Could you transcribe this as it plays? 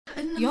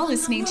You're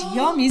listening to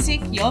Your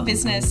Music, Your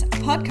Business, a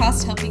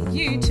podcast helping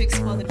you to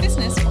explore the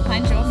business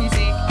behind your music.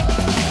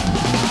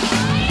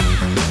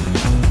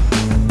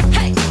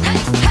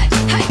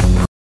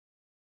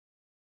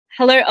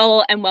 Hello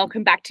all and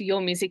welcome back to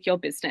Your Music, Your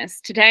Business.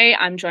 Today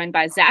I'm joined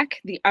by Zach,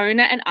 the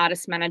owner and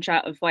artist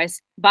manager of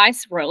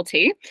Vice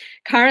Royalty,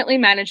 currently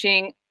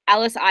managing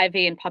Alice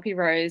Ivy and Puppy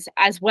Rose,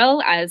 as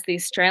well as the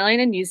Australian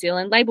and New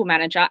Zealand label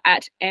manager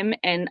at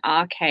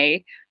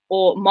MNRK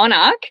or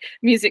Monarch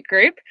Music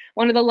Group,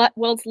 one of the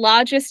world's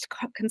largest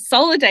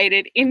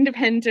consolidated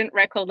independent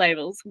record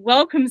labels.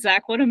 Welcome,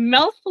 Zach. What a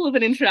mouthful of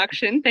an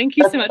introduction. Thank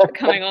you so much for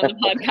coming on the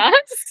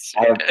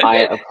podcast.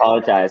 I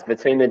apologize.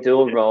 Between the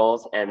dual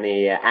roles and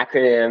the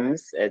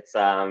acronyms, it's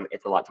a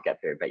lot to get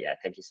through. But yeah,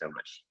 thank you so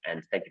much,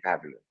 and thank you for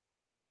having me.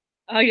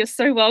 Oh, you're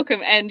so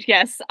welcome. And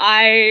yes,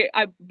 I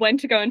went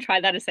to go and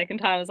try that a second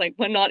time. I was like,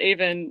 we're not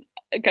even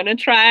gonna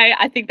try.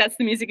 I think that's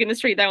the music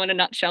industry though in a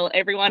nutshell.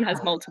 Everyone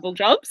has multiple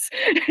jobs.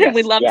 Yes,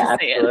 We'd love to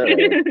see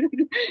absolutely.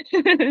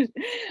 it.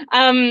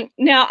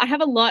 Now I have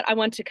a lot I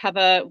want to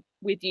cover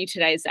with you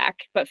today, Zach.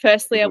 But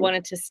firstly, I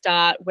wanted to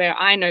start where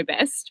I know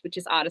best, which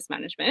is artist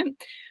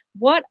management.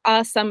 What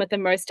are some of the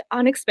most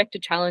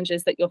unexpected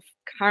challenges that you're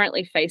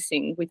currently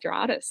facing with your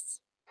artists?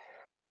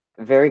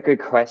 Very good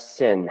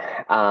question,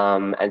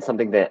 and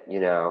something that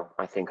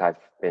I think I've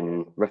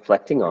been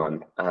reflecting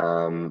on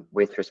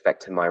with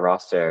respect to my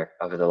roster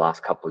over the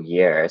last couple of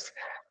years.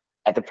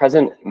 At the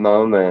present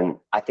moment,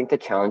 I think the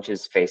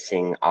challenges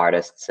facing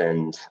artists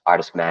and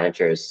artist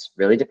managers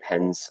really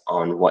depends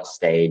on what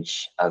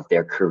stage of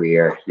their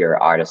career your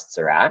artists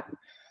are at.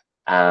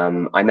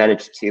 I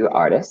manage two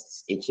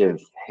artists, each of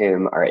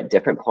whom are at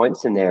different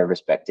points in their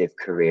respective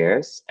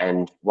careers.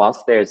 And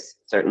whilst there's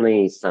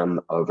certainly some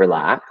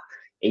overlap,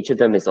 each of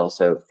them is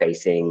also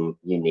facing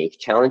unique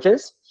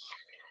challenges.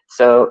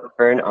 So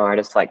for an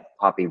artist like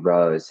Poppy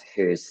Rose,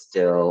 who's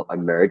still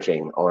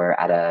emerging or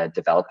at a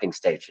developing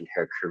stage in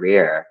her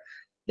career,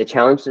 the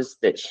challenges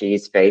that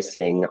she's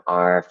facing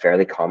are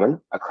fairly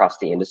common across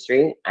the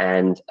industry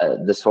and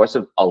the source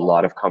of a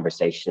lot of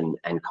conversation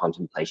and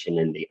contemplation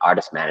in the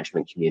artist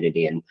management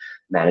community and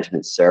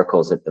management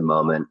circles at the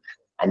moment.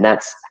 And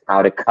that's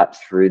how to cut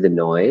through the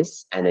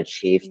noise and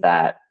achieve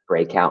that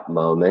breakout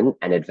moment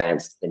and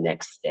advance to the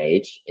next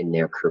stage in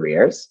their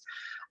careers.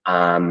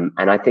 And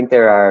I think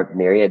there are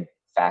myriad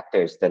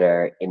factors that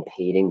are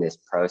impeding this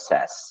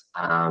process.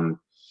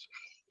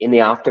 In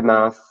the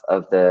aftermath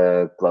of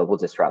the global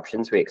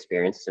disruptions we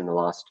experienced in the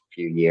last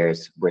few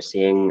years, we're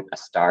seeing a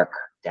stark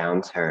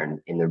downturn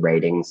in the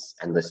ratings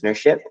and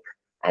listenership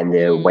and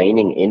the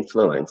waning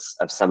influence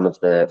of some of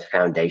the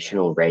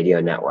foundational radio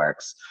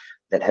networks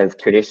that have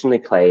traditionally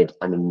played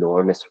an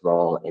enormous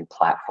role in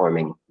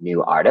platforming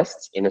new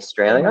artists in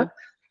Australia.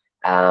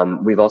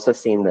 We've also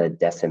seen the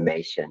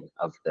decimation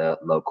of the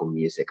local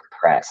music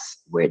press,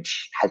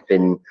 which has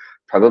been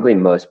probably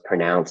most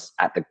pronounced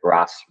at the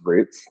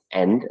grassroots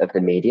end of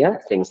the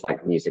media, things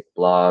like music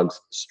blogs,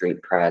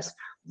 street press,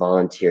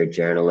 volunteer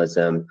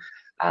journalism.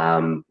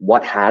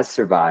 What has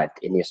survived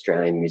in the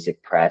Australian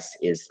music press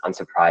is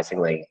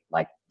unsurprisingly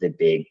like the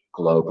big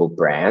global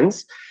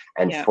brands.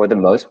 And for the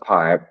most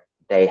part,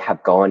 they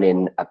have gone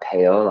in a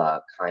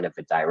payola kind of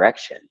a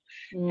direction.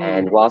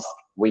 And whilst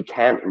we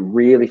can't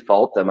really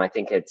fault them, I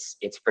think it's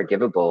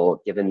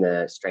forgivable given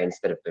the strains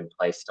that have been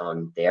placed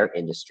on their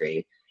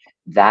industry.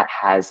 That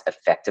has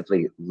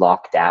effectively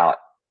locked out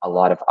a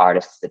lot of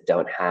artists that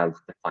don't have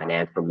the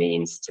financial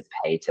means to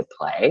pay to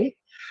play.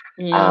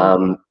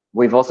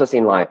 We've also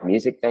seen live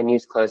music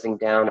venues closing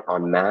down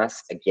en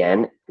masse,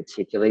 again,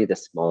 particularly the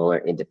smaller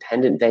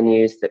independent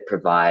venues that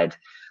provide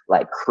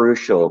like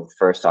crucial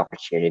first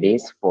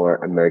opportunities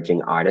for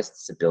emerging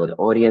artists to build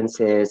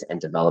audiences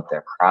and develop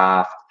their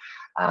craft,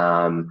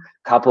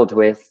 coupled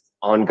with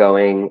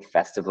ongoing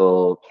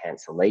festival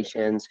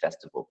cancellations,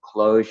 festival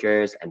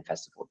closures, and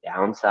festival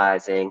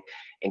downsizing,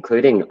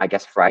 including, I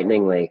guess,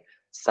 frighteningly,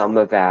 some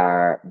of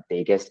our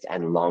biggest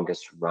and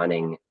longest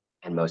running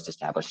and most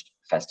established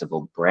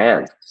festival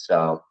brands.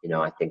 So,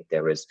 I think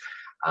there was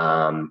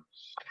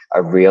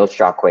a real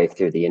shockwave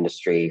through the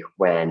industry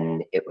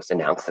when it was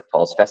announced that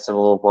Falls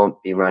Festival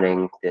won't be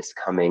running this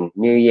coming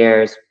New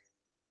Year's.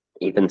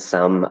 Even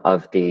some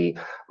of the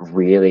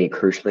really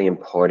crucially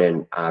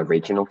important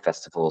regional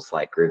festivals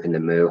like Groove in the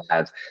Moo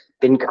have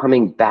been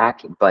coming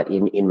back, but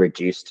in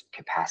reduced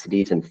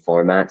capacities and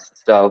formats.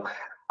 So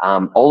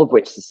all of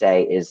which to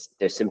say is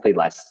there's simply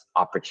less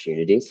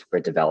opportunities for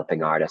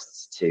developing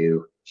artists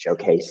to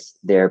showcase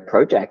their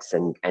projects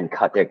and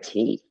cut their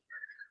teeth.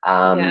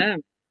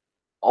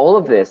 All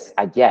of this,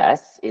 I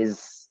guess,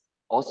 is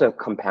also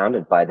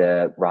compounded by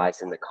the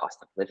rise in the cost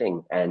of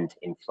living and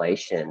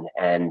inflation.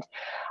 And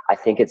I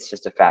think it's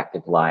just a fact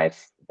of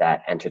life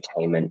that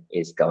entertainment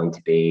is going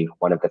to be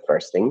one of the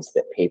first things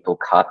that people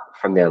cut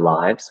from their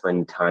lives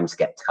when times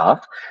get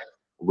tough.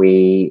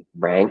 We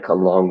rank a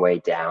long way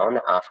down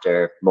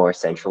after more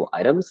essential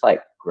items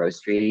like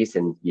groceries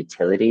and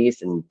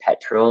utilities and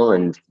petrol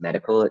and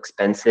medical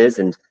expenses,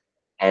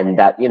 and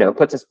that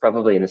puts us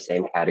probably in the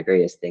same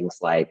category as things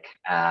like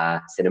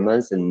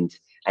cinemas and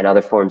and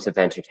other forms of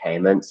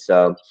entertainment.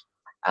 So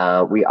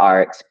we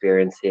are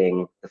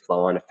experiencing the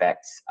flow-on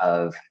effects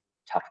of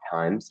tough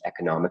times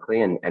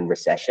economically and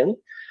recession.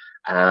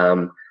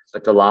 Um,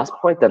 but the last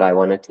point that I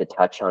wanted to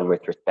touch on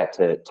with respect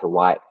to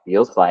why it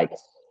feels like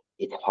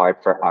it's hard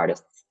for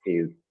artists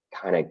to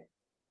kind of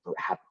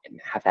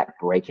have that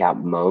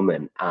breakout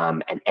moment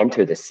and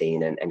enter the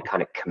scene and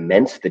kind of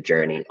commence the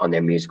journey on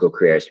their musical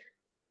careers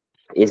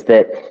is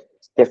that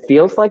it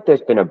feels like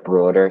there's been a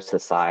broader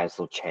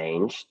societal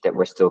change that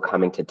we're still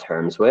coming to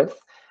terms with.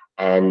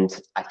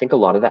 And I think a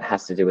lot of that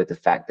has to do with the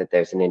fact that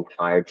there's an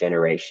entire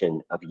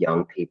generation of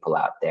young people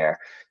out there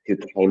who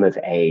came of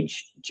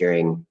age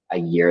during a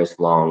years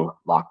long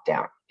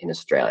lockdown in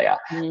Australia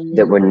that Mm.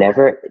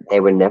 they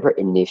were never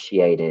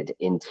initiated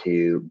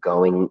into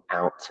going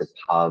out to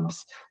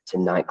pubs, to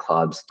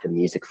nightclubs, to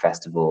music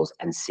festivals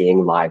and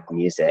seeing live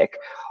music,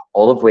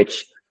 all of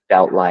which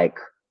felt like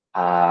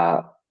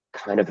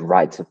kind of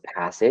rites of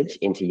passage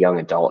into young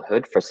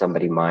adulthood for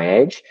somebody my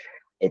age.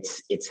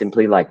 It's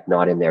simply like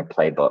not in their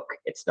playbook.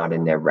 It's not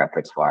in their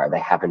repertoire. They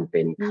haven't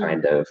been Mm.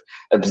 kind of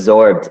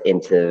absorbed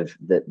into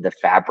the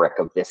fabric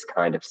of this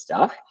kind of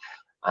stuff.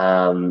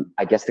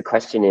 I guess the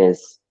question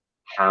is,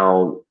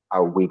 how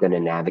are we going to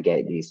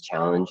navigate these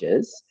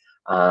challenges?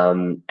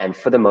 And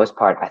for the most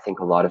part, I think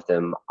a lot of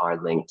them are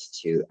linked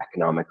to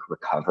economic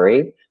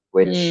recovery,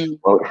 which Mm.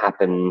 won't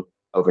happen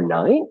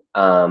overnight.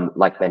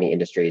 Like many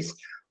industries,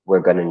 we're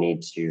going to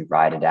need to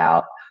ride it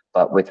out.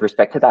 But with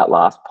respect to that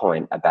last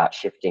point about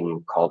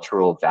shifting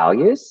cultural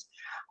values,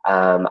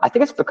 I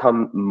think it's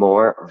become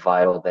more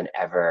vital than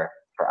ever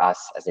for us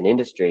as an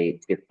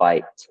industry to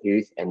fight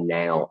tooth and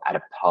nail at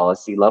a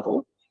policy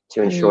level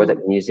to ensure Mm.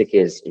 that music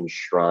is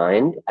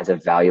enshrined as a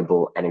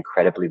valuable and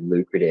incredibly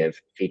lucrative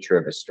feature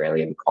of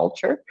Australian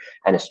culture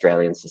and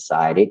Australian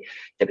society,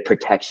 that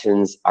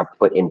protections are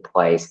put in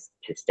place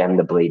to stem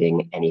the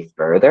bleeding any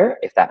further,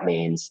 if that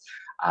means,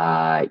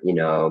 you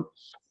know,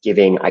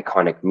 giving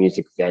iconic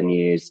music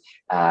venues,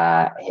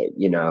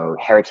 you know,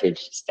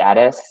 heritage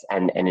status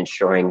and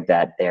ensuring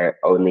that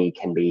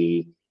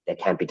they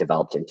can't be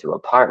developed into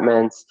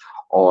apartments,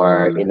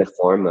 or in Mm. the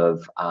form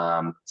of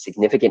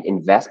significant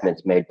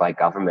investments made by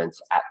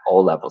governments at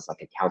all levels,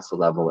 like a council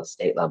level, a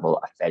state level,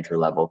 a federal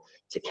level,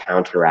 to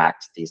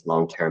counteract these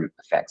long-term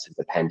effects of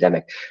the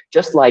pandemic.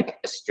 Just like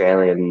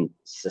Australian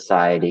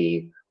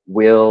society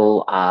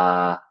will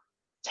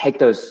take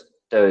those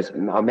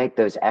or make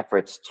those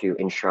efforts to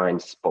enshrine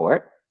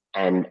sport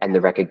and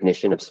the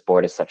recognition of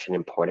sport as such an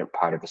important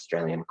part of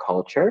Australian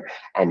culture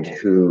and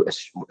who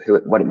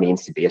what it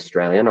means to be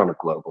Australian on a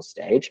global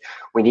stage.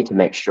 We need to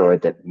make sure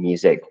that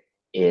music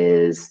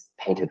is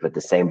painted with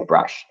the same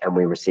brush and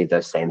we receive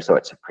those same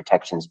sorts of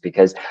protections,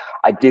 because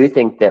I do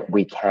think that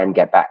we can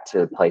get back to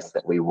the place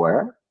that we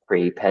were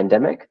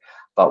pre-pandemic,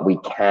 but we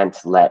can't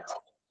let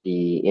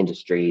the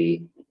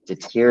industry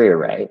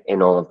deteriorate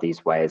in all of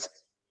these ways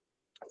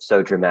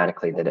so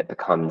dramatically that it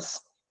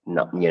becomes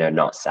not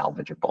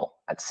salvageable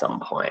at some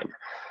point.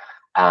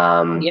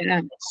 Um,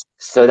 Yeah.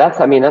 so that's,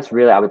 I mean, that's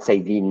really, I would say,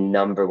 the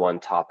number one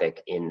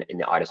topic in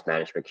the artist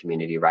management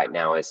community right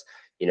now is,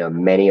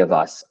 many of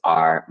us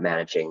are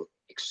managing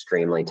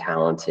extremely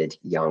talented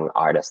young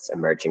artists,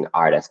 emerging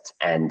artists,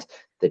 and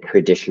the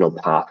traditional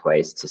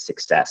pathways to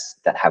success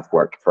that have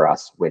worked for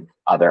us with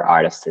other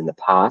artists in the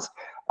past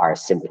are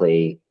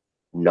simply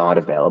not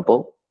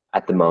available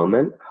at the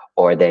moment,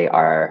 or they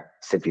are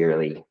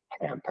severely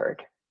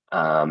hampered. So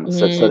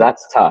Mm.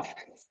 that's tough.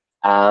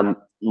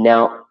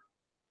 Now,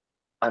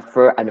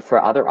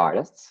 for other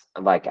artists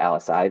like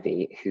Alice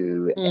Ivy,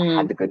 who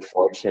had Mm. the good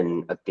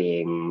fortune of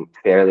being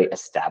fairly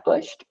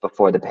established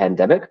before the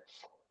pandemic,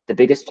 the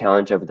biggest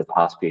challenge over the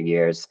past few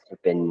years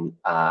have been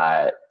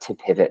to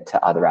pivot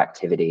to other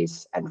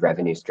activities and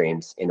revenue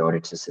streams in order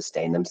to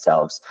sustain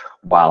themselves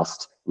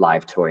whilst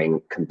live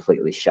touring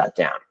completely shut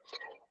down.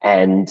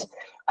 And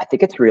I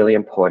think it's really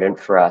important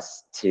for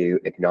us to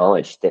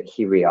acknowledge that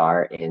here we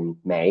are in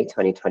May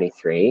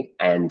 2023,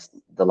 and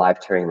the live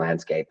touring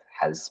landscape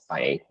has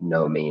by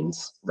no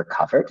means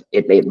recovered. No.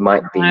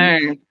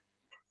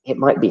 It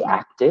might be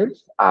active,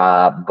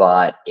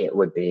 but it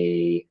would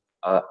be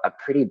a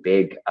pretty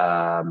big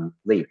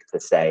leap to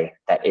say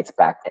that it's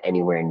back to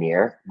anywhere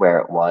near where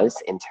it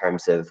was in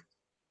terms of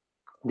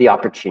the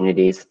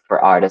opportunities for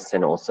artists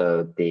and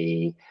also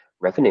the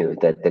revenue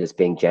that is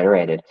being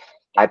generated.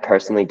 I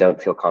personally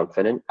don't feel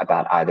confident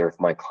about either of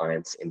my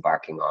clients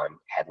embarking on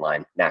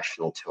headline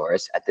national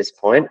tours at this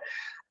point.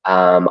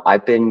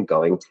 I've been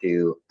going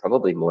to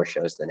probably more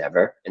shows than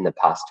ever in the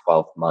past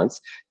 12 months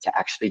to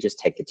actually just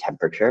take the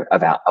temperature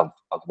of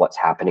what's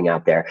happening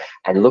out there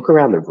and look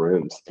around the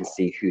rooms and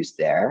see who's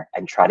there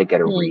and try to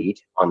get a Mm. read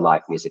on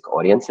live music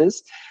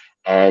audiences.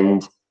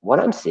 And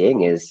what I'm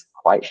seeing is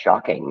quite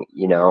shocking.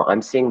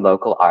 I'm seeing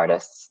local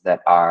artists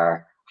that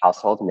are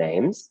household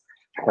names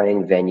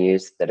playing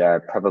venues that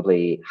are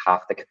probably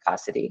half the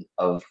capacity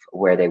of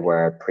where they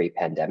were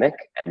pre-pandemic,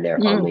 and they're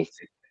Mm. only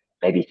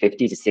maybe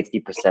 50 to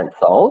 60%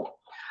 sold.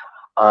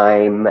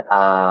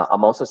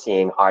 I'm also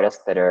seeing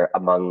artists that are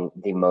among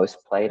the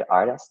most played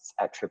artists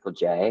at Triple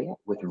J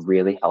with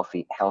really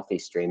healthy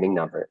streaming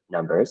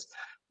numbers.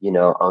 You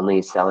know,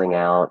 only selling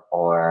out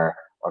or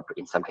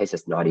in some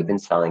cases not even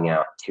selling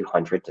out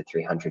 200 to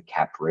 300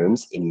 cap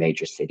rooms in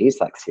major cities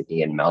like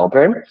Sydney and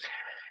Melbourne.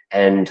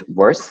 And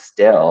worse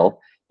still,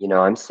 you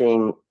know, I'm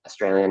seeing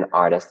Australian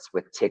artists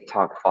with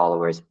TikTok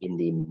followers in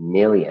the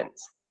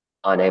millions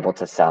unable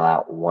to sell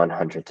out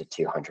 100 to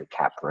 200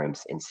 cap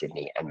rooms in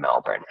Sydney and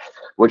Melbourne,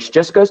 which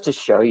just goes to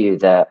show you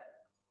that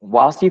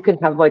whilst you can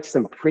have like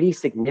some pretty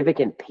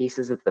significant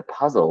pieces of the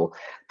puzzle,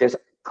 there's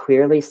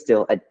clearly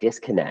still a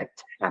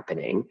disconnect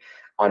happening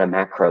on a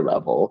macro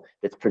level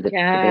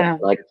Yeah.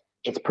 like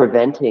it's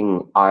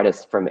preventing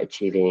artists from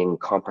achieving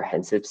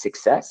comprehensive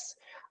success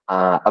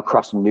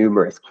across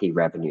numerous key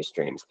revenue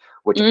streams,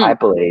 which I Mm.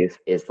 believe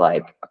is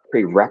like a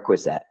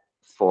prerequisite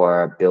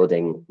for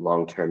building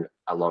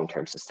a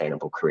long-term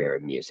sustainable career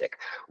in music.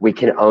 We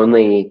can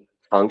only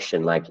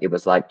function like it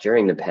was like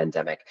during the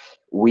pandemic.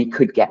 We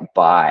could get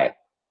by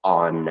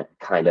on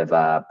kind of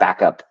a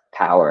backup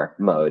power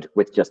mode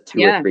with just two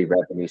or Yeah. three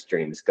revenue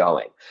streams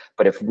going.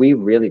 But if we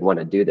really want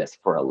to do this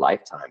for a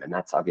lifetime, and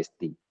that's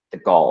obviously the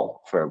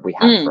goal we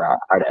have Mm. for our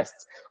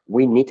artists,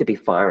 we need to be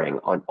firing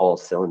on all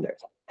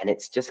cylinders. And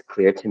it's just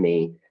clear to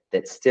me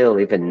that still,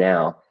 even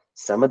now,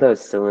 some of those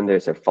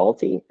cylinders are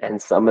faulty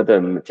and some of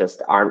them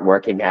just aren't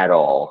working at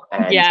all.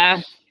 Yeah.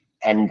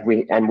 And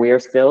we are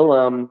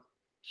still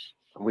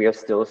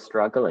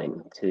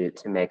struggling to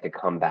make a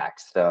comeback.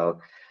 So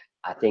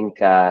I think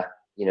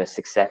you know,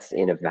 success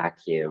in a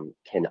vacuum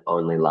can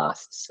only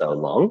last so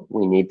long.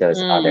 We need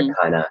those other Mm.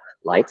 kind of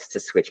lights to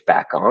switch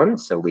back on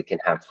so we can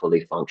have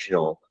fully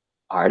functional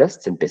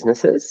artists and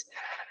businesses.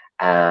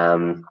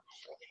 Um,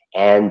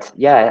 and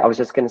yeah, I was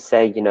just going to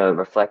say, you know,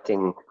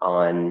 reflecting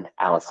on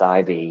Alice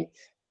Ivy,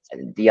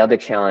 the other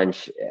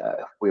challenge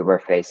we were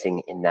facing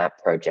in that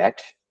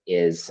project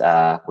is,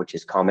 which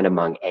is common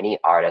among any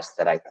artist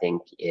that I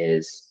think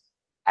is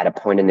at a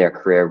point in their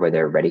career where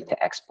they're ready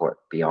to export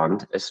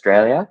beyond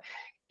Australia,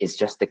 is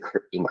just the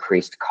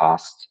increased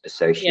cost Yeah.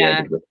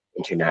 associated with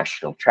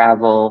international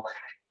travel,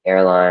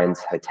 airlines,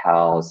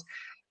 hotels.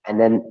 And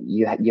then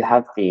you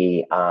have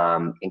the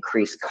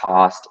increased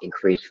cost,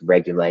 increased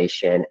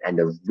regulation, and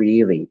the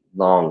really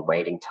long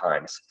waiting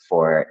times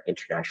for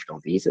international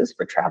visas,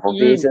 for travel Mm.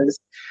 visas.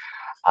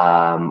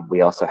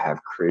 We also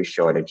have crew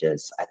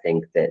shortages. I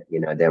think that, you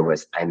know, there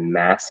was a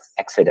mass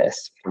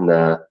exodus from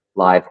the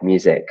live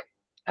music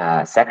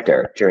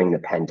sector during the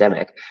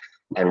pandemic.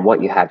 And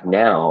what you have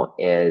now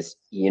is,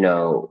 you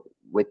know,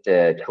 with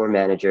the tour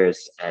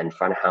managers and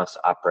front of house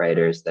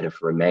operators that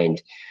have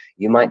remained,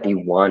 you might be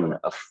one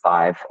of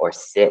 5 or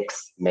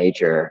 6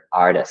 major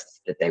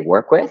artists that they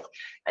work with,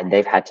 and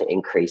they've had to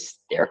increase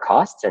their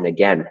costs. And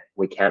again,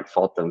 we can't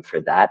fault them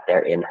for that.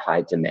 They're in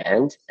high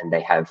demand, and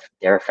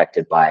they're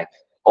affected by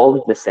all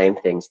of the same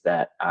things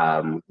that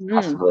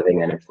cost of Mm.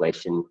 living and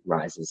inflation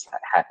rises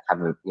have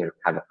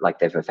like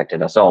they've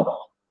affected us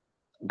all.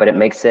 But it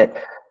makes it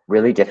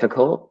really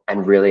difficult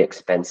and really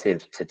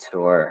expensive to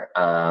tour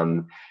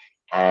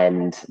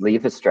and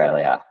leave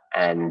Australia.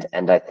 And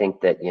I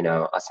think that, you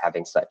know, us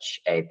having such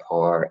a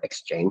poor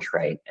exchange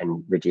rate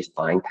and reduced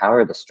buying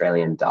power, the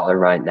Australian dollar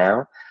right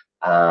now,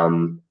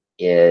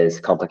 is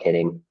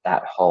complicating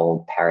that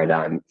whole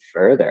paradigm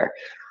further.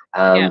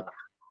 Yeah. Um,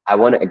 I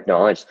want to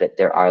acknowledge that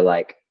there are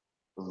like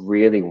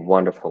really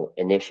wonderful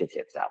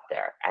initiatives out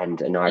there.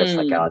 And an artist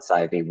like Mm. Alice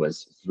Ivy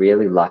was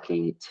really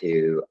lucky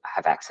to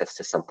have access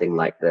to something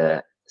like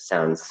the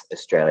Sounds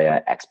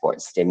Australia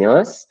export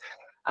stimulus.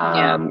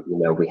 Yeah. You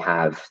know, we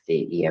have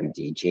the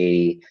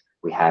EMDG,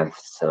 we have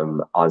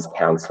some Oz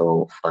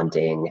Council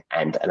funding,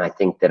 and I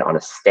think that on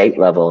a state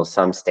level,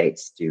 some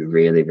states do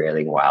really,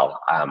 really well.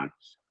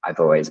 I've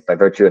always, by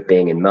virtue of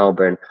being in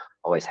Melbourne,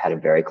 always had a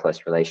very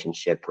close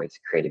relationship with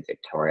Creative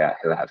Victoria,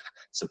 who have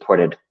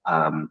supported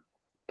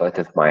both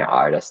of my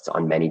artists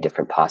on many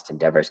different past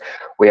endeavors.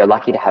 We are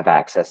lucky to have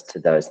access to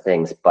those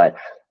things, but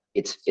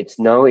it's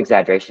no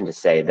exaggeration to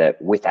say that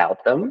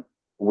without them,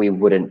 we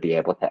wouldn't be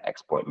able to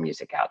export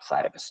music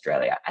outside of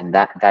Australia. And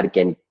that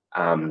again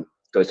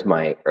goes to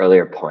my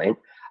earlier point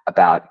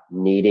about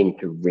needing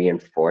to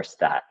reinforce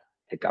that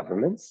to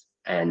governments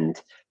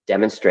and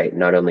demonstrate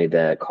not only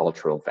the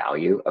cultural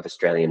value of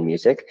Australian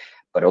music,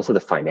 but also the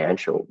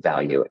financial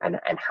value and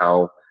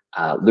how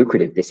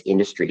lucrative this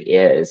industry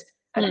is,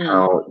 and Mm.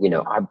 how, you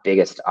know, our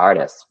biggest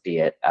artists, be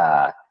it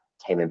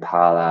Tame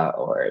Impala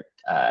or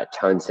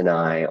Tones and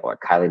I or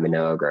Kylie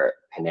Minogue or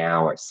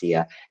Pinau or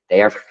Sia,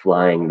 they are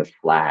flying the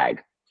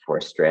flag for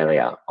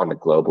Australia on the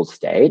global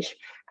stage.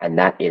 And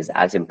that is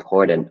as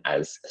important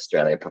as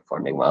Australia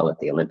performing well at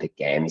the Olympic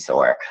Games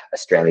or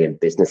Australian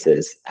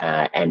businesses.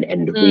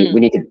 And we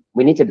Mm.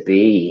 need to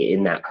be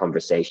in that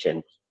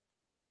conversation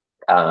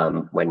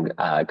when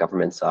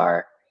governments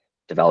are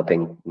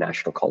developing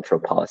national cultural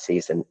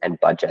policies and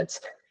budgets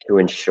to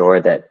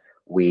ensure that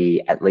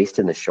we, at least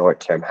in the short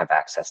term, have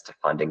access to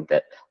funding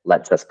that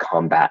lets us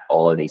combat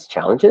all of these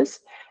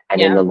challenges,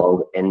 and in Yeah. the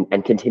long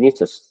and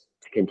continues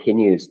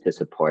continues to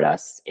support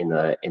us in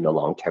the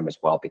long term as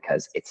well,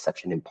 because it's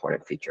such an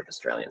important feature of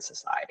Australian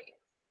society.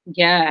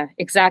 Yeah,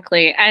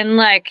 exactly. And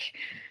like,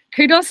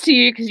 kudos to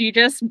you because you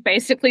just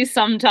basically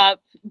summed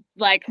up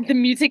like the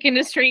music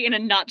industry in a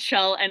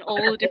nutshell and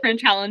all the different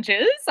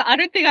challenges. I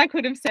don't think I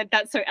could have said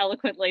that so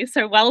eloquently.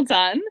 So well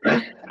done.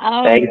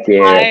 Thank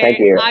you. Thank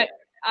I you.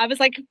 I was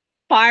like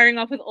firing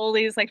off with all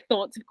these like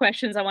thoughts of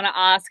questions I want to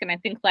ask, and I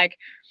think like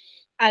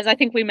as I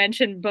think we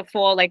mentioned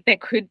before, like there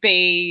could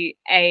be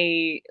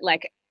a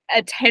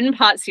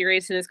 10-part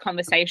series to this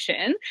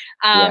conversation.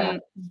 Yeah.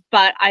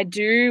 But I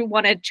do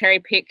want to cherry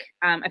pick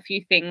a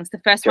few things. The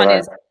first one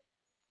is Sure.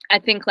 I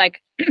think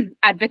like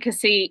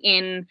advocacy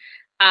in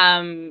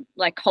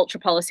like culture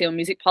policy or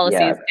music policy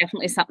Yeah. is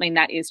definitely something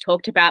that is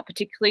talked about,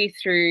 particularly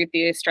through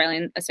the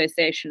Australian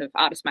Association of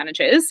Artist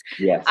Managers,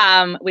 Yes.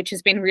 which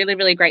has been really,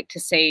 really great to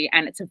see.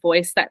 And it's a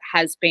voice that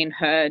has been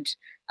heard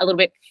a little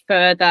bit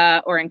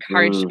further or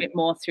encouraged a bit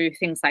more through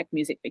things like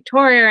Music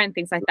Victoria and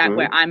things like that,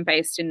 where I'm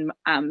based in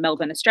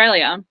Melbourne,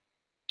 Australia,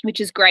 which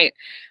is great.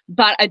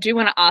 But I do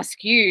want to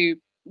ask you,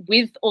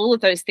 with all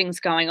of those things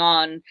going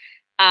on,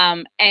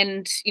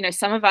 and you know,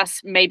 some of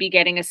us may be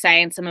getting a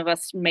say and some of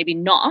us maybe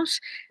not.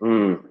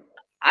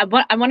 I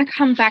want to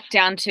come back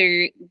down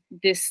to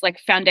this like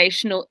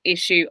foundational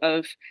issue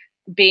of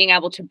being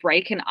able to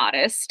break an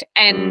artist,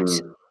 and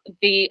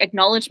the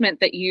acknowledgement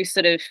that you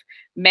sort of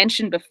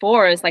mentioned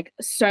before is like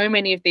so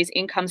many of these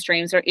income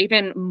streams, or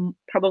even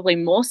probably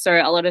more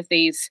so, a lot of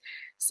these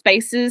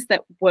spaces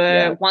that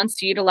were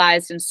once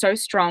utilized and so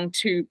strong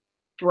to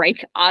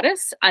break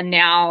artists are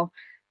now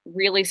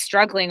really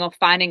struggling or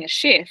finding a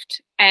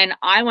shift. And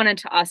I wanted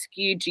to ask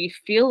you, do you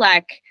feel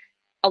like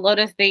a lot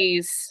of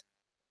these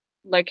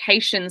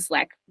locations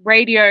like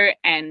radio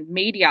and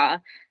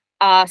media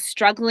are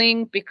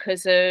struggling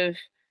because of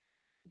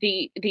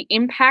the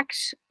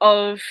impact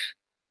of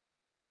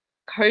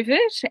COVID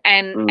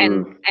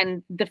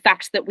and the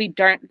fact that we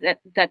don't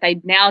that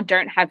they now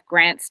don't have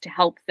grants to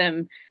help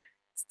them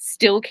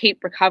still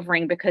keep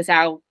recovering because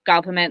our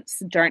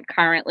governments don't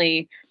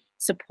currently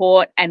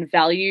support and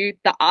value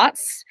the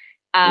arts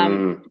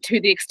to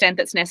the extent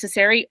that's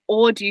necessary?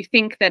 Or do you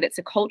think that it's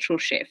a cultural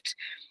shift?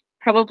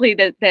 Probably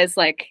that there's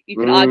like, you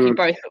could argue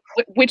both.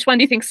 Which one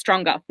do you think's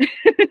stronger?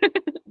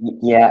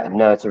 Yeah,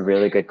 no, it's a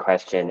really good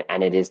question,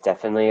 and it is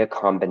definitely a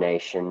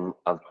combination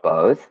of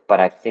both. But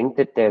I think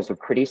that there's a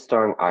pretty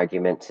strong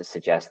argument to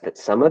suggest that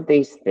some of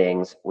these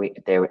things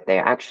they're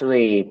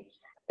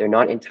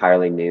not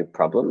entirely new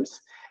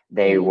problems.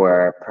 They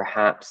were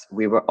perhaps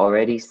we were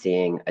already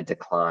seeing a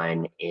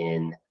decline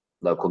in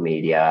local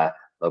media,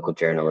 local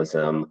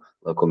journalism,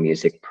 local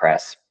music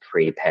press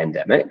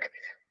pre-pandemic.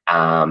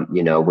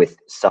 With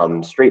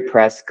some street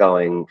press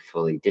going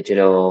fully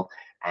digital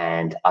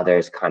and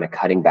others kind of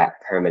cutting back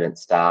permanent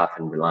staff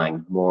and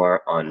relying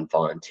more on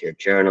volunteer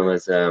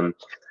journalism.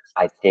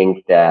 I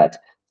think that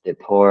the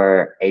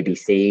poor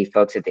ABC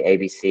folks at the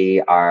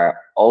ABC are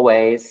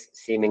always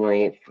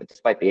seemingly,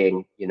 despite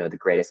being, the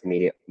greatest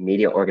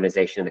media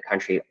organization in the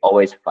country,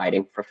 always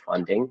fighting for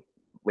funding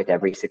with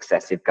every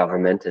successive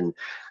government, and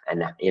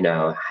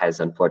has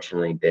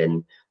unfortunately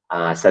been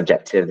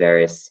subject to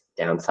various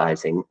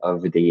downsizing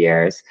over the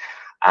years.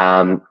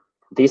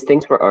 These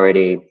things were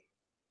already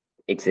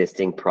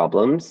existing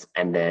problems,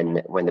 and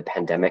then when the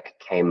pandemic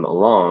came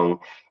along,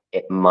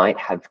 it might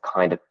have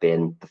kind of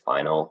been the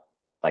final,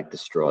 like the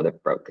straw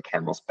that broke the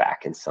camel's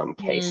back in some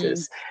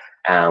cases.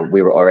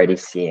 We were already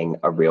seeing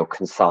a real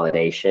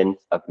consolidation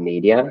of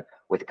media,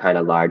 with kind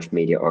of large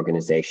media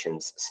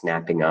organizations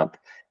snapping up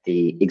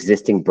the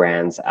existing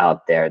brands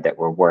out there that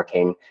were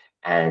working,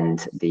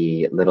 and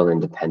the little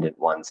independent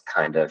ones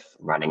kind of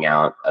running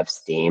out of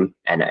steam,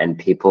 and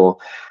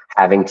people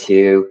having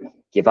to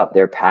give up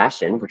their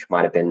passion, which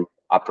might have been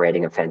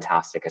operating a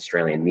fantastic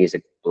Australian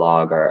music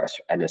blog or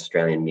an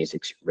Australian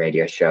music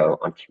radio show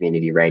on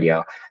community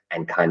radio,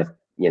 and kind of,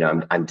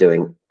 I'm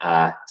doing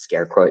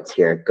scare quotes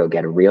here, go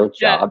get a real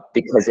job,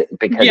 because it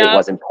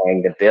wasn't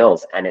paying the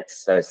bills. And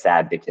it's so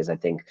sad, because I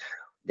think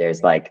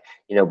there's like,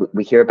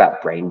 we hear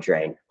about brain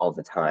drain all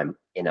the time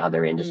in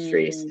other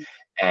industries.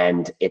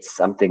 And it's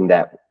something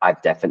that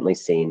I've definitely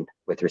seen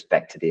with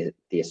respect to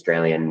the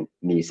Australian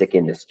music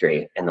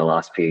industry in the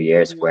last few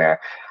years, where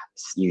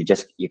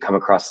you come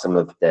across some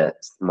of the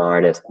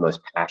smartest,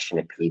 most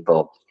passionate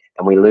people,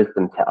 and we lose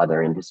them to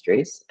other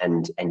industries,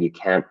 and you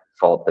can't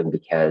fault them,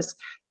 because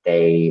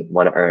they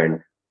want to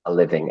earn a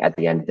living at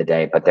the end of the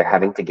day, but they're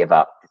having to give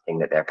up the thing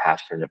that they're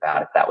passionate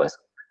about, if that was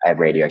a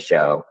radio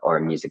show or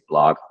a music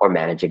blog or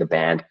managing a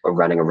band or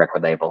running a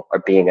record label or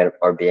being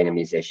a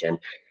musician.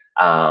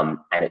 And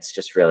it's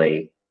just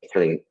it's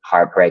really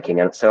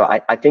heartbreaking. And so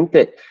I think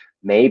that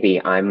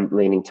maybe I'm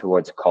leaning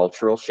towards a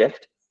cultural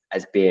shift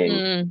as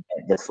being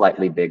the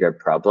slightly bigger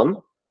problem.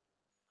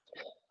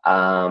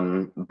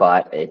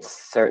 But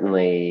it's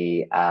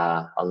certainly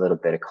a little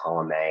bit of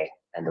column A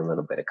and a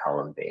little bit of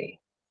column B.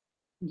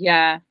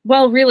 Yeah.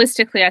 Well,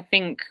 realistically, I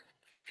think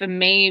for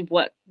me,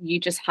 what you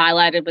just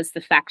highlighted was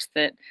the fact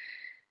that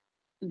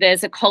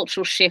there's a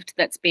cultural shift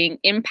that's being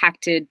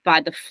impacted by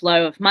the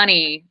flow of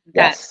money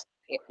that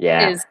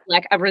Yeah. is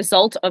like a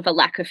result of a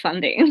lack of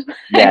funding.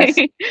 Yes.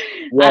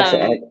 Yes,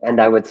 um, and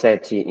I would say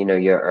to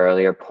your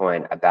earlier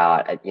point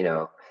about a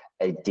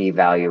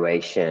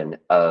devaluation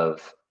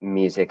of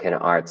music and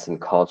arts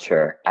and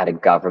culture at a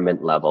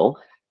government level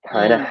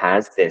kind of mm,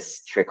 has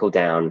this trickle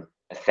down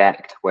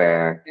effect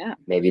where yeah,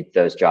 maybe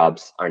those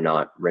jobs are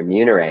not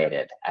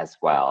remunerated as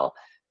well.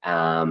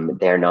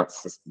 They're not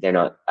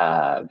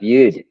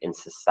viewed in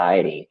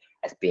society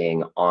as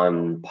being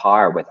on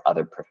par with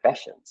other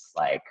professions,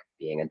 like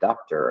being a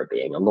doctor or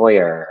being a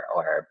lawyer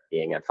or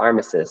being a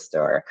pharmacist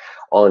or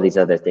all of these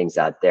other things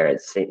out there.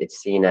 It's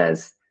seen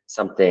as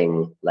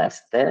something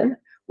less than,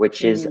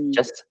 which is mm,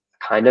 just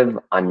kind of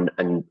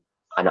an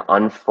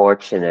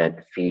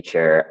unfortunate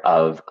feature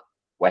of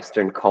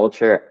Western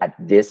culture at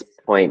this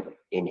point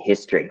in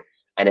history.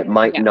 And it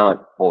might yeah,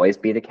 not always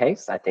be the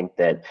case. I think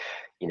that,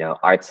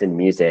 arts and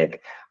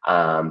music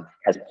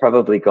has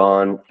probably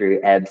gone through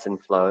ebbs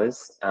and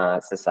flows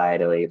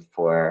societally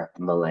for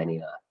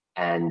millennia.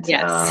 And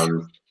yes,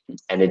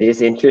 and it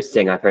is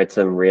interesting. I've heard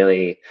some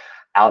really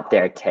out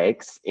there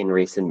takes in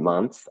recent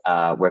months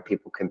where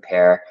people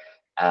compare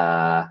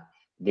uh,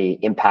 the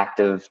impact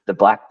of the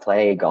Black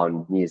Plague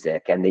on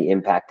music and the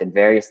impact and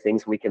various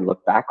things we can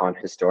look back on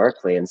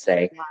historically and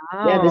say,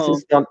 yeah, this wow,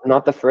 is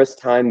not the first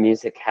time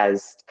music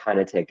has kind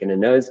of taken a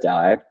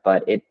nosedive,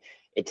 but it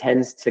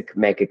tends to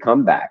make a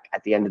comeback.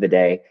 At the end of the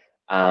day,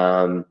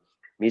 um,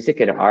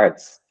 music and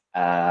arts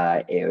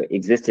it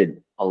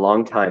existed a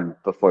long time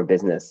before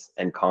business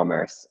and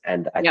commerce,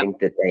 and I yep, think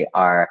that they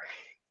are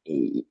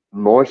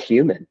more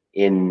human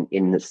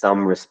in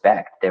some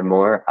respect. They're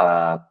more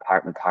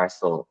part and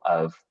parcel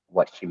of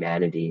what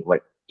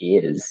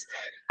is,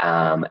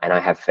 and I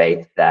have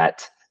faith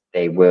that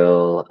they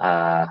will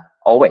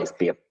always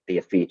be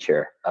a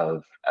feature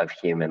of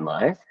human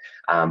life.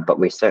 But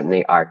we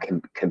certainly are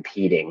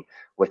competing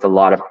with a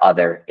lot of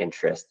other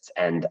interests,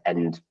 and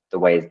the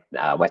way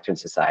Western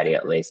society,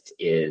 at least,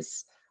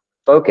 is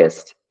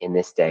focused in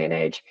this day and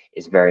age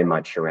is very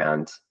much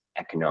around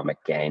economic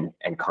gain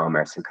and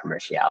commerce and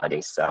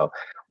commerciality. So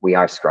we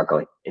are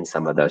struggling in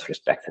some of those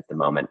respects at the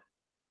moment.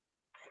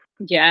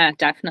 yeah,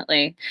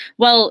 definitely.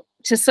 Well,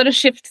 to sort of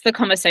shift the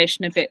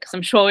conversation a bit, because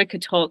I'm sure we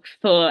could talk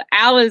for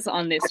hours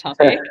on this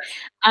topic,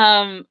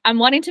 I'm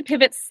wanting to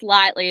pivot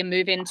slightly and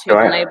move into the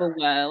Sure. label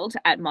world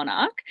at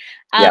Monarch.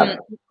 Yeah.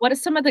 What are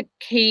some of the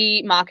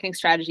key marketing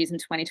strategies in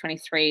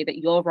 2023 that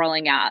you're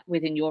rolling out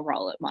within your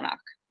role at Monarch?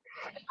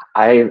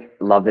 I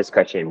love this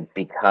question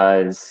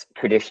because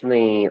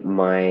traditionally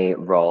my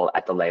role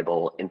at the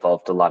label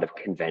involved a lot of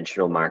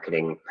conventional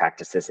marketing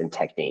practices and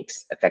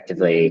techniques.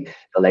 Effectively, Mm,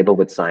 the label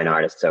would sign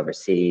artists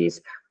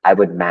overseas. I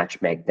would match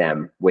make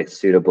them with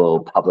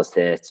suitable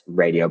publicists,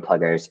 radio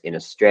pluggers in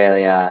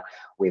Australia.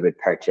 We would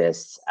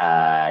purchase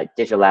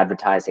digital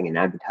advertising and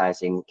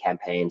advertising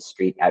campaigns,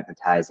 street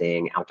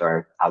advertising,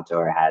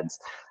 outdoor ads.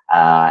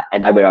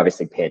 And I would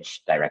obviously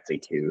pitch directly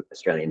to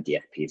Australian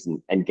DSPs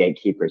and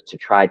gatekeepers to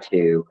try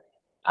to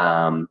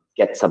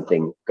get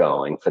something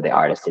going for the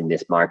artist in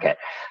this market.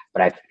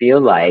 But I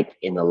feel like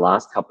in the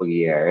last couple of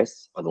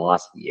years, or the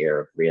last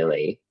year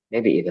really,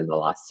 maybe even the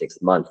last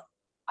 6 months,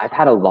 I've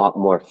had a lot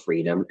more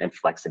freedom and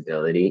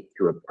flexibility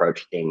to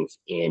approach things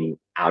in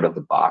out of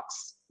the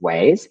box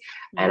ways.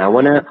 And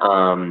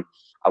mm,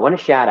 I want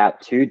to shout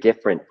out two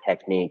different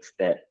techniques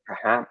that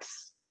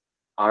perhaps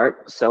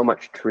aren't so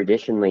much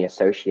traditionally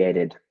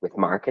associated with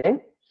marketing.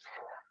 mm,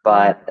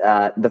 But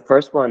the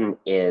first one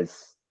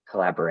is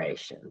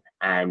collaboration.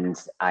 And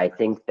I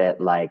think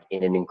that, like,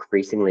 in an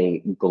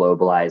increasingly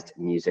globalized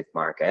music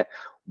market,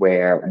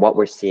 where what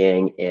we're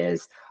seeing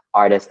is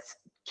artists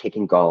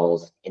kicking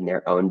goals in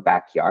their own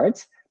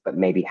backyards, but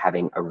maybe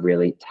having a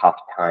really tough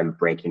time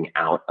breaking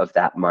out of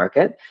that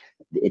market,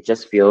 it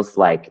just feels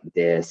like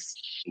this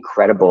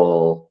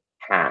incredible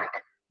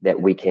hack that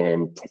we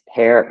can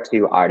pair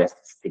two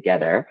artists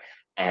together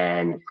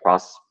and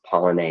cross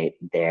pollinate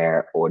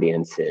their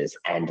audiences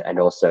and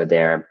also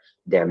their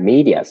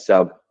media.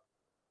 So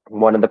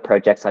one of the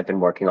projects I've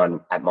been working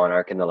on at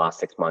Monarch in the last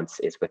 6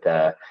 months is with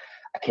a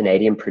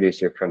Canadian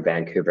producer from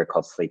Vancouver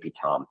called Sleepy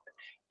Tom.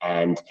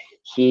 And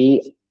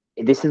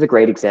this is a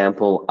great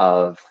example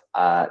of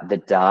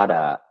the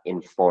data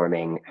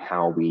informing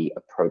how we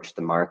approach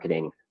the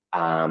marketing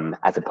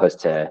as opposed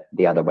to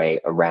the other way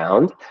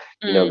around.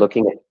 mm,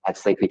 Looking at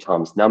Sleepy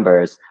Tom's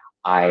numbers,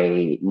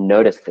 I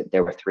noticed that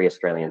there were three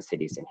Australian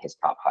cities in his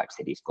top five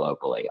cities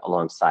globally,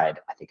 alongside,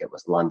 I think it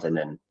was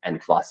London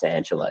and Los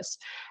Angeles.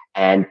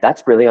 And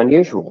that's really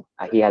unusual.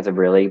 He has a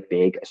really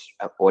big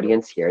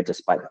audience here,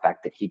 despite the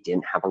fact that he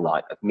didn't have a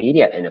lot of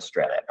media in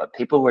Australia. But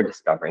people were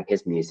discovering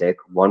his music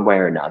one way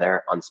or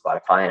another on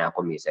Spotify and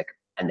Apple Music,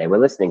 and they were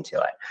listening to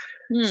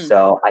it. mm.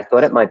 So I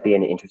thought it might be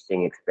an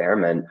interesting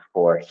experiment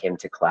for him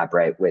to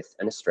collaborate with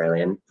an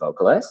Australian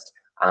vocalist,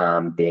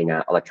 being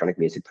an electronic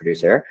music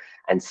producer,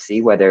 and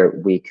see whether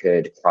we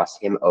could cross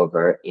him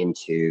over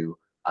into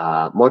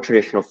more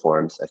traditional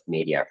forms of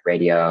media,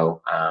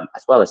 radio,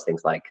 as well as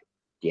things like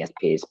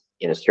DSPs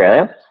in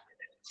Australia.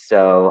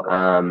 So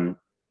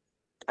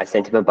I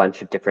sent him a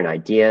bunch of different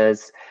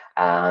ideas.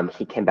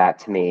 He came back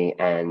to me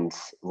and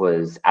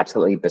was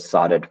absolutely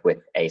besotted with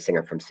a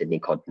singer from Sydney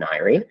called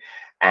Nairi.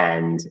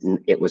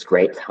 And it was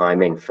great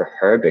timing for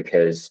her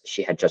because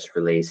she had just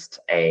released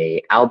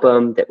a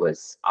album that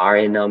was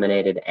ARIA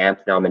nominated, AMP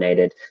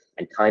nominated,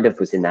 and kind of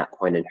was in that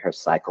point in her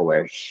cycle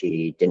where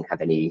she didn't have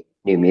any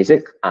new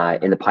music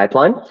in the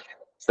pipeline.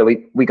 So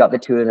we got the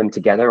two of them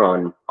together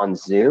on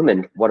Zoom,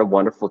 and what a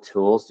wonderful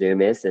tool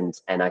Zoom is.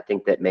 And I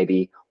think that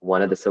maybe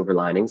one of the silver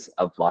linings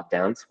of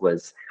lockdowns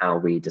was how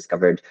we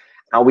discovered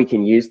how we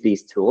can use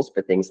these tools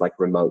for things like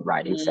remote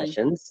writing Mm.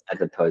 sessions, as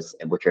opposed,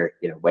 which are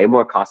way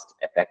more cost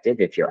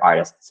effective if your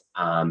artists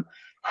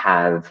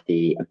have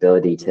the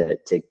ability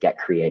to get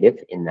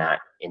creative in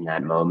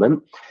that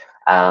moment.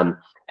 Um,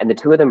 and the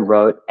two of them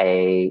wrote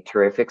a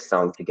terrific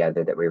song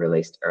together that we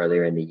released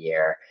earlier in the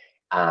year.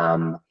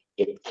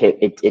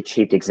 It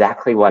achieved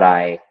exactly what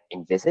I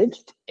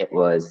envisaged. It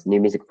was New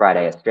Music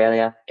Friday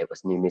Australia. It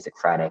was New Music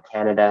Friday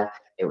Canada.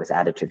 It was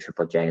added to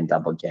Triple J and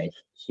Double J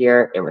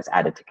here. It was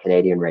added to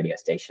Canadian radio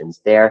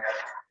stations there.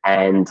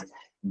 And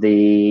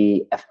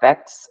the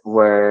effects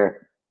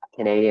were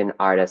Canadian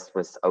artist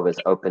was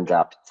opened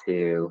up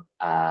to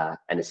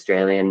an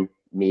Australian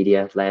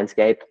media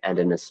landscape, and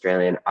an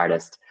Australian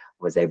artist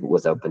was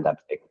opened up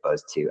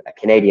exposed to a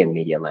Canadian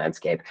media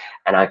landscape.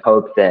 And I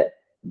hope that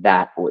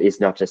that is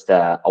not just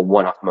a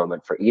one-off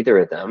moment for either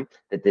of them,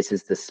 that this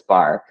is the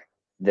spark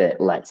that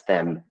lets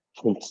them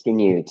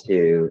continue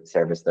to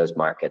service those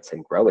markets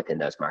and grow within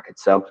those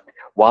markets. So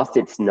whilst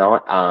it's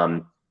not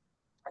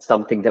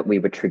something that we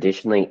would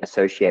traditionally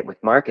associate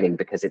with marketing,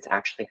 because it's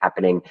actually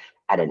happening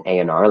at an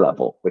A&R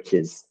level, which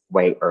is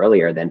way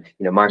earlier than,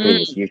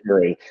 marketing is Mm.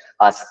 usually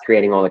us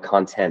creating all the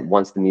content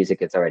once the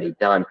music is already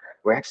done.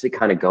 We're actually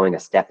kind of going a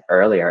step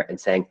earlier and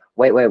saying,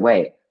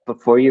 wait,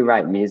 before you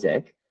write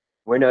music,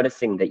 we're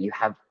noticing that you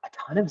have a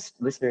ton of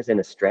listeners in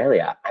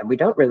Australia, and we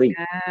don't really,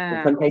 in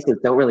Yeah. some cases,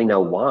 don't really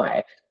know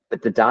why,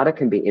 but the data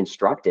can be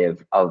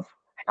instructive of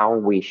how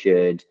we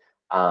should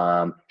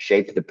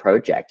shape the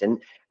project.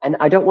 And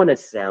I don't want to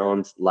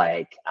sound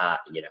like, I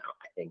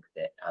think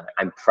that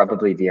I'm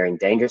probably veering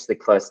dangerously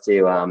close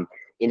to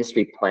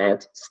industry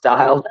plant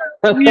style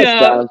Yeah.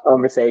 style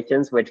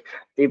conversations, which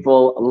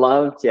people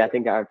love to. I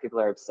think people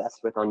are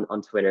obsessed with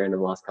on Twitter in the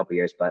last couple of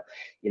years. But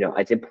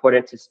it's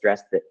important to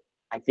stress that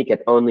I think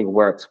it only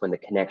works when the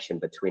connection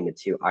between the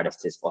two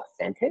artists is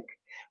authentic,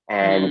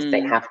 and they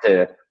Mm. have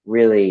to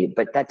really.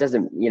 But that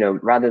doesn't,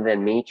 rather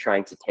than me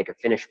trying to take a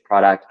finished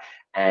product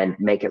and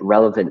make it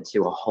relevant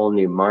to a whole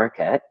new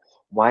market,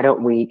 why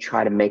don't we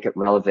try to make it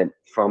relevant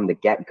from the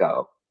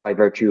get-go by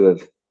virtue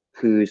of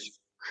who's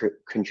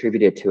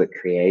contributed to it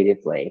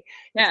creatively?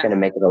 It's Yeah. going to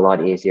make it a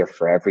lot easier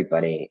for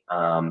everybody.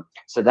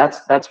 So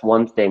that's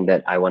one thing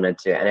that I wanted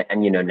to,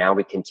 and now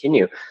we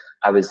continue.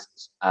 I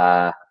was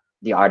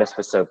the artist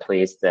was so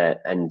pleased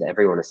that, and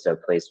everyone is so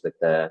pleased with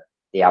the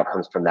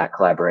outcomes from that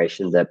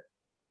collaboration, that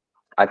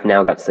I've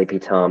now got Sleepy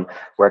Tom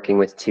working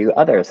with two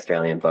other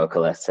Australian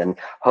vocalists, and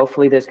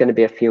hopefully there's going to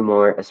be a few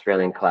more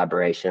Australian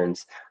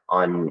collaborations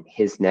on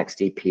his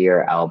next EP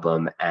or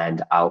album,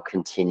 and I'll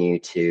continue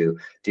to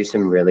do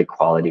some really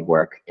quality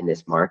work in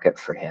this market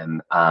for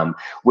him,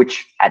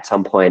 which at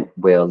some point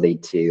will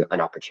lead to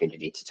an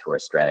opportunity to tour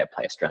Australia,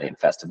 play Australian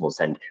festivals,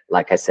 and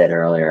like I said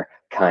earlier,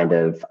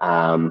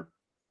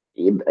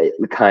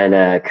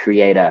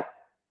 create a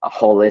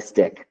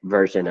holistic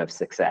version of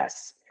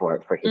success for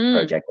his Mm.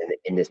 project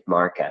in this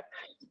market.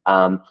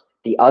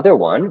 The other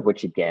one,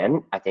 which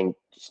again, I think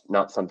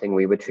not something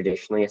we would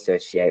traditionally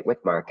associate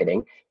with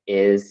marketing,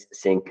 is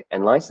sync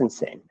and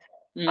licensing.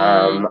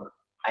 Mm.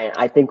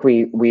 I think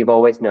we've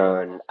always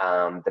known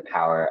the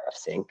power of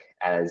sync,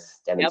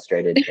 as Yep.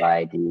 demonstrated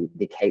by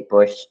the Kate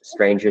Bush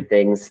Stranger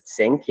Things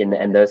sync,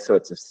 and those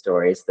sorts of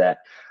stories that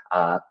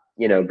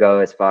go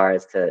as far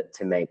as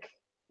to make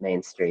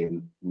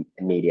mainstream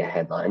media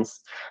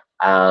headlines.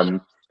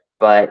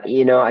 But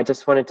I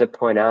just wanted to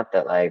point out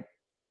that, like,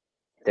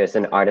 there's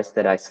an artist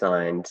that I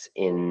signed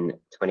in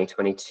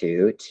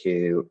 2022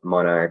 to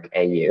Monarch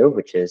AU,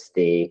 which is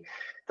the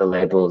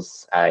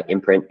label's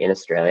imprint in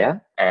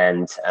Australia.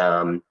 And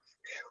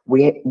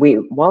we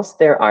whilst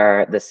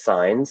the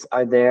signs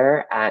are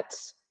there at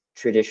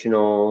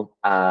traditional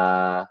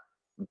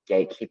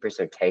gatekeepers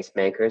or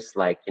tastemakers,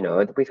 like,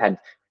 we've had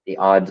the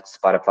odd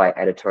Spotify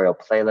editorial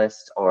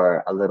playlist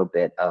or a little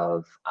bit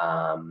of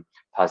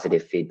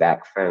positive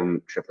feedback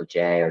from Triple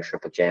J or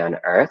Triple J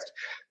Unearthed.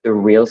 The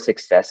real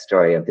success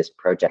story of this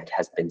project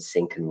has been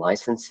sync and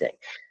licensing.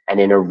 And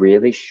in a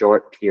really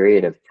short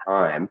period of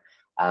time,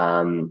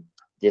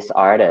 this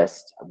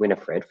artist,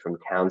 Winifred from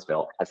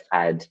Townsville, has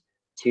had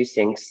two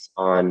syncs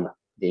on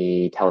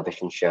the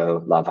television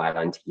show Love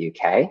Island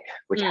UK,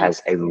 which Mm.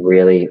 has a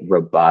really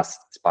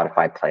robust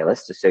Spotify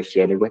playlist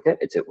associated with it.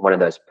 It's one of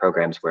those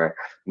programs where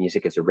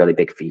music is a really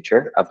big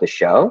feature of the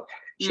show.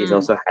 She's Mm.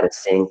 also had a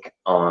sync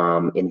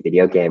in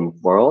video game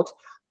world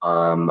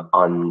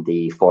on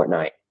the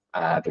Fortnite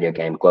video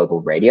game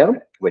global radio,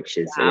 which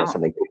is Wow.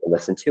 something people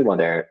listen to while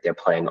they're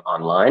playing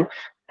online.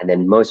 And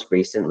then most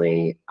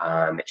recently,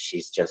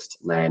 she's just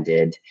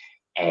landed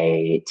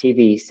a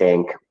TV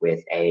sync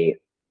with a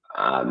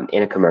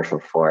in a commercial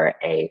for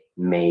a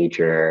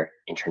major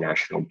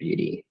international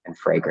beauty and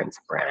fragrance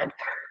brand.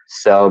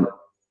 So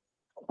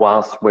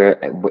whilst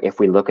if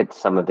we look at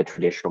some of the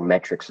traditional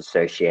metrics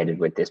associated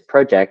with this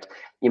project,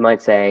 you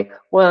might say,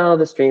 well,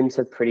 the streams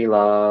are pretty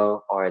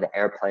low or the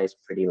airplay is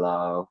pretty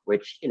low,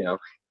 which,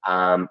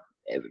 um,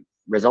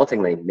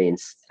 resultingly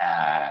means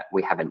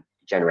we haven't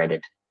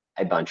generated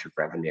a bunch of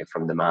revenue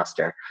from the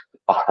master.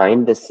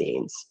 Behind the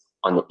scenes,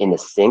 in the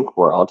sync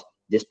world,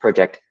 this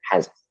project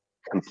has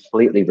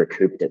completely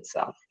recouped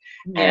itself.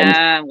 And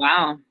Yeah,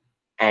 wow.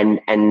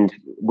 and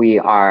we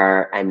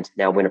are, and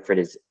now Winifred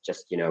has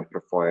just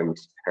performed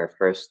her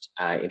first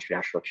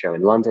international show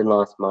in London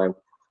last month,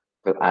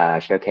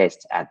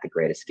 showcased at the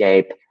Great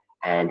Escape,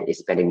 and is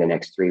spending the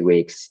next 3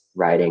 weeks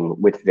writing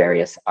with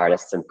various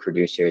artists and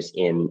producers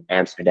in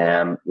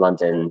Amsterdam,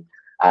 London,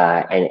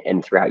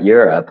 and throughout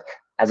Europe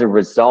as a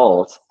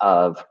result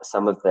of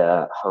some of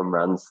the home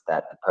runs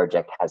that the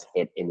project has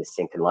hit in the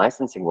sync and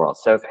licensing world.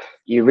 So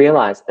you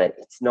realize that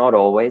it's not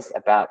always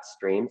about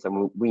streams,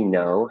 and we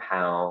know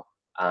how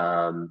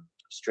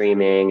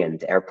streaming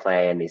and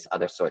airplay and these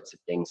other sorts of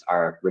things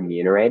are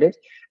remunerated.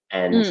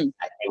 And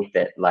I think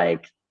that,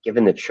 like,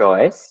 given the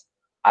choice,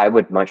 I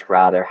would much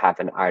rather have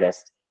an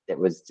artist that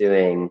was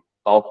doing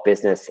bulk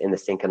business in the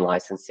sync and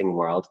licensing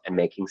world and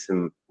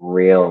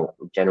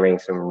generating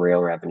some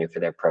real revenue for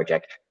their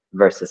project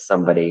versus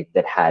somebody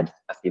that had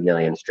a few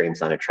million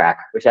streams on a track,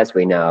 which, as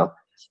we know,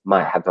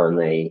 might have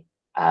only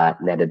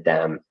netted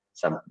them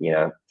some,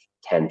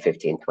 10,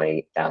 15,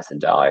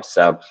 $20,000.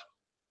 So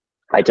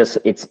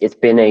it's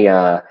been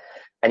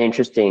an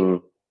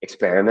interesting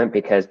experiment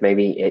because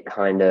maybe it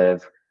kind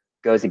of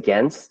goes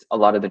against a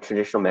lot of the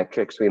traditional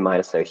metrics we might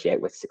associate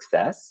with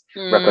success.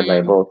 Record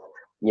labels,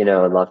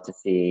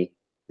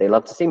 they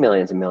love to see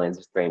millions and millions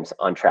of streams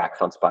on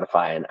tracks on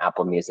Spotify and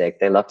Apple Music.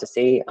 They love to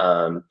see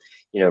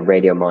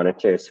radio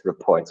monitors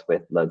reports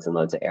with loads and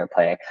loads of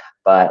airplay.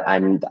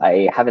 And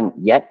I haven't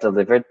yet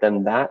delivered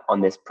them that on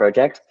this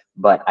project,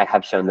 but I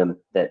have shown them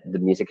that the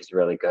music is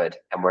really good,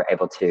 and we're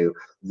able to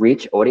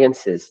reach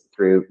audiences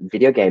through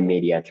video game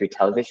media, through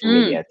television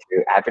media,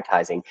 through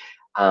advertising,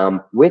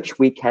 which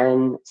we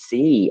can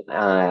see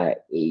the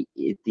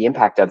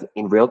impact of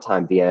in real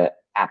time via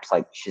apps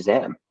like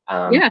Shazam,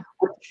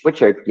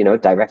 which are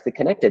directly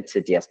connected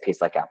to DSPs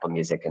like Apple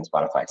Music and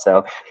Spotify.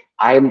 So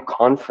I'm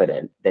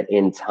confident that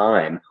in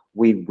time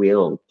we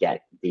will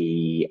get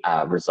the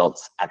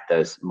results at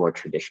those more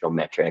traditional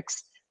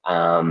metrics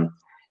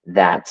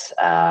that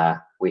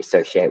we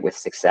associate with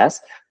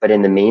success. But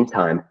in the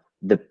meantime,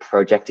 the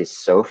project is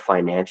so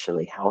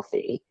financially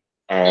healthy,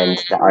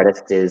 and the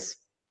artist is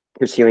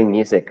pursuing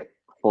music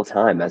full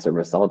time as a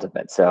result of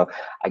it. So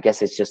I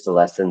guess it's just a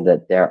lesson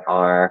that there's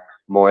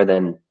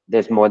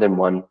more than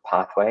one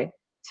pathway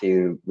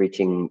to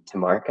reaching to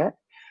market,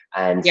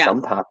 and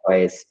some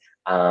pathways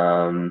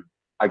are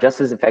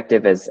just as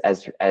effective as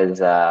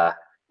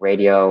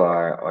radio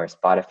or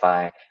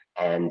Spotify,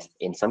 and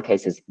in some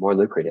cases more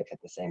lucrative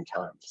at the same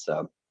time.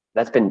 So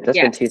that's been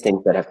two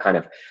things that have kind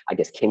of, I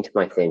guess, came to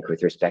my think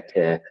with respect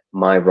to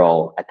my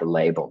role at the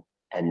label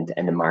and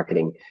the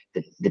marketing,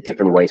 the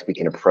different ways we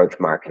can approach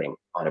marketing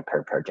on a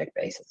per project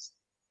basis.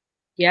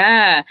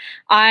 Yeah,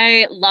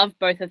 I love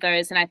both of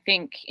those. And I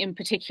think in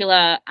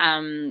particular,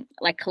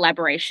 like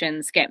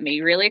collaborations get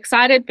me really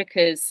excited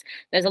because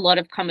there's a lot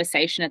of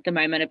conversation at the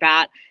moment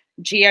about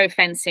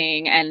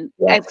geofencing and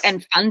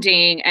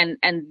funding and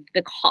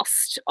the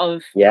cost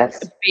of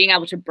being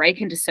able to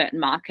break into certain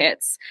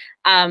markets.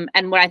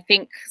 And what I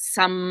think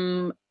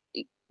some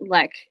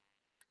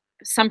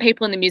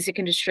people in the music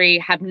industry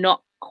have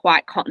not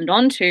quite cottoned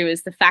on to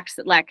is the fact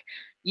that, like,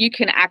 you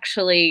can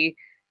actually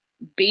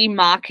be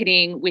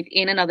marketing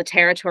within another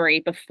territory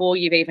before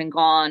you've even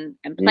gone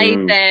and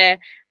played there,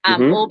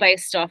 all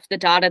based off the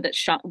data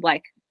that's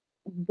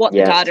what the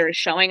data is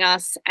showing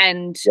us,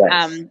 and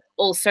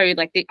also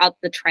like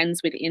the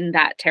trends within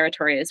that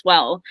territory as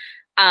well.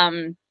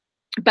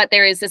 But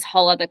there is this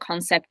whole other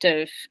concept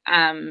of,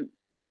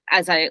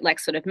 as I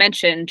sort of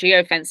mentioned,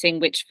 geofencing,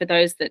 which for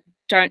those that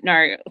don't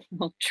know,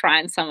 we'll try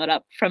and sum it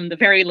up from the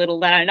very little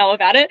that I know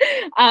about it.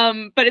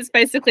 But it's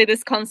basically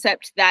this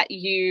concept that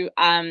you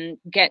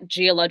get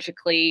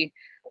geologically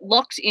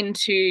locked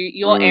into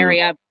your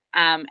area,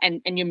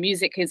 and your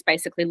music is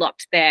basically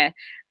locked there.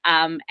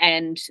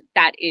 And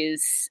that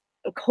is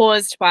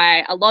caused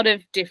by a lot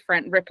of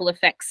different ripple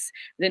effects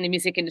within the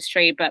music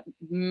industry, but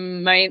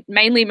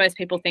mainly most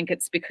people think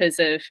it's because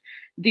of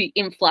the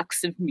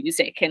influx of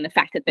music and the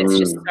fact that there's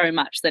just so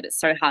much that it's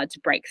so hard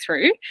to break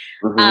through.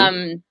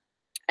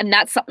 And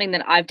that's something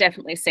that I've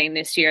definitely seen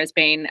this year as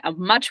being a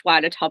much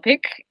wider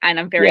topic, and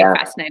I'm very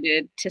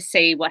fascinated to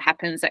see what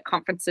happens at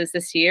conferences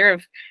this year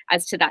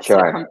as to that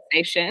sort of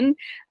conversation.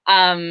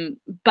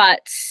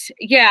 But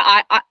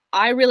yeah,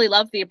 I really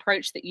love the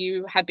approach that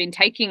you have been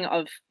taking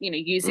of,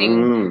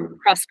 using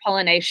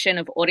cross-pollination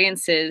of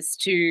audiences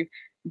to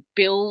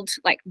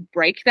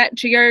break that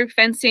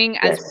geo-fencing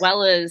as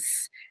well as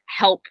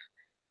help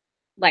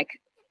like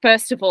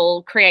first of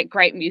all create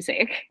great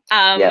music,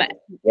 Yeah.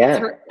 Yeah.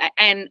 through,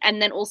 and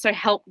then also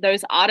help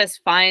those artists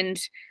find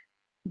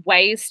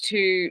ways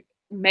to,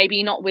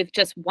 maybe not with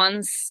just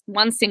one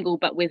single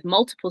but with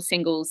multiple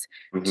singles,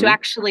 to Hmm.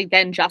 actually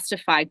then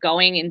justify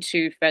going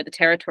into further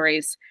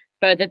territories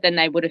further than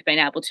they would have been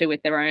able to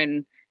with their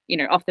own,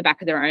 off the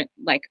back of their own,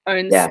 like,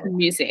 own Yeah.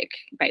 music,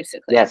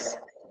 basically. Yes.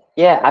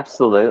 Yeah,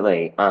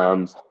 absolutely.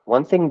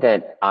 One thing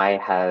that I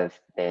have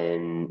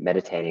been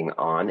meditating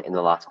on in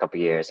the last couple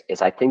of years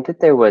is I think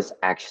that there was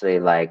actually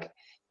like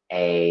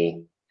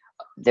a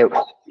there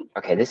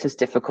okay, this is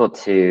difficult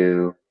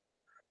to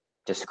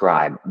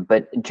describe,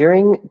 but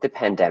during the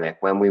pandemic,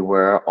 when we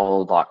were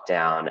all locked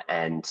down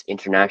and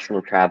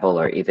international travel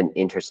or even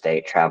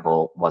interstate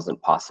travel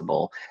wasn't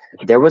possible,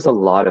 there was a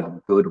lot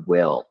of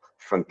goodwill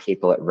from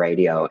people at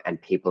radio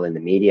and people in the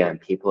media and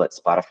people at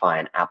Spotify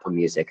and Apple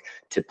Music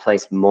to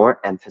place more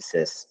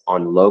emphasis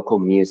on local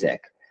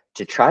music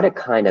to try to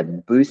kind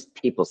of boost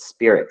people's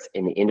spirits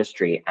in the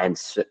industry and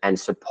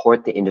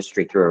support the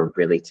industry through a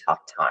really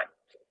tough time.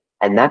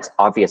 And that's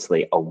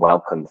obviously a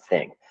welcome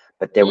thing.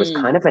 But there was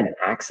Mm, kind of an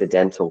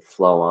accidental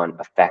flow on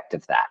effect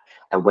of that.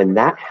 And when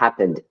that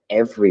happened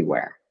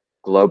everywhere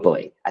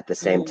globally at the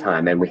same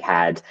time, mm, and we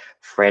had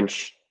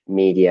French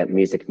media,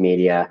 music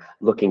media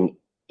looking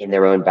in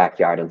their own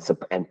backyard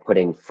and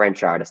putting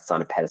French artists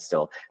on a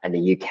pedestal, and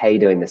the UK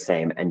doing the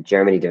same, and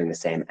Germany doing the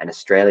same, and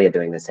Australia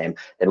doing the same,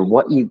 then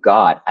what you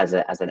got as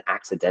an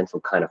accidental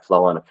kind of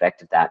flow on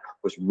effect of that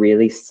was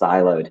really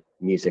siloed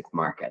music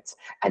markets,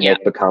 and yeah.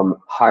 they've become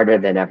harder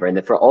than ever.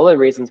 And for all the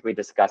reasons we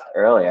discussed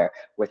earlier,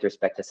 with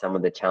respect to some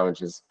of the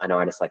challenges an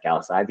artist like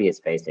Alice Ivy is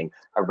facing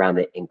around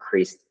the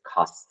increased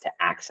costs to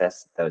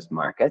access those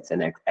markets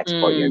and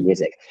export your Mm,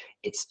 music,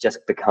 it's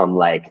just become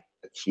like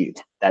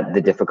acute, that the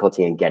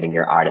difficulty in getting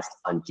your artist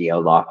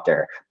ungeo-locked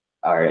or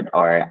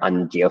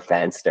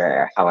ungeofenced,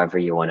 or however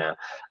you want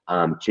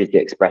to choose to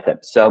express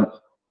it. So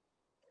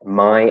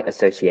my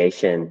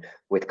association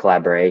with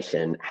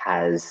collaboration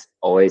has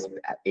always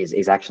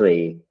is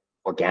actually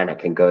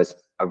organic and goes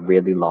a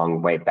really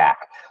long way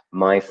back.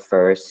 My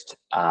first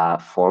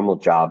formal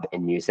job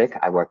in music,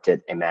 I worked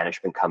at a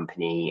management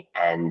company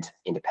and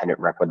independent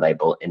record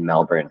label in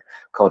Melbourne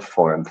called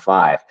Forum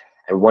 5.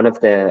 And one of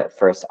the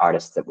first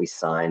artists that we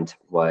signed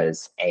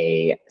was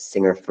a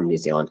singer from New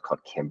Zealand called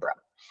Kimbra.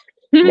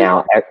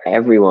 Now,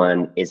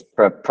 everyone is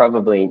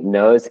probably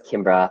knows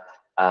Kimbra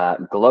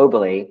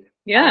globally,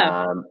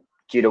 yeah. um,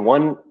 due to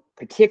one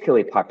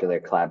particularly popular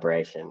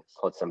collaboration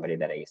called Somebody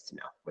That I Used to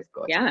Know with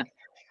Gautier. Yeah.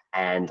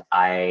 And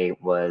I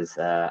was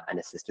an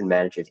assistant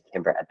manager to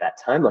Kimbra at that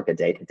time, like a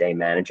day-to-day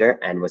manager,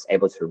 and was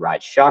able to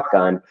ride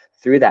shotgun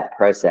through that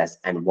process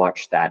and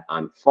watch that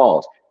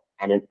unfold.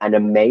 And an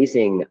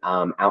amazing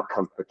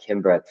outcome for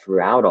Kimbra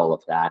throughout all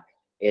of that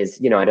is,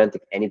 I don't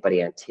think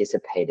anybody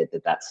anticipated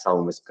that that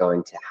song was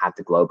going to have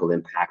the global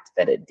impact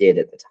that it did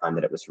at the time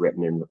that it was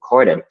written and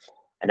recorded.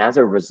 And as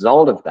a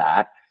result of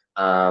that,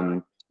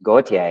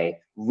 Gautier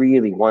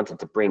really wanted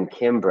to bring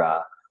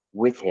Kimbra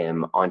with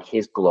him on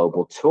his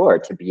global tour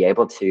to be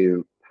able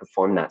to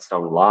perform that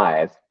song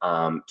live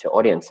to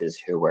audiences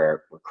who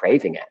were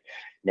craving it.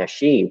 Now,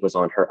 she was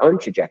on her own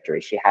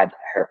trajectory. She had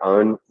her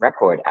own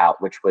record out,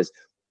 which was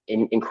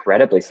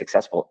incredibly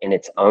successful in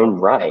its own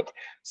right.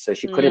 So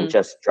she couldn't Mm,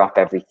 just drop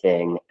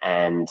everything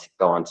and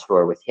go on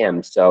tour with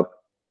him. So,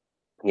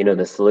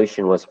 the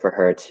solution was for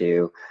her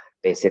to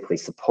basically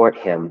support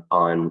him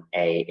on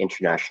a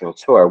international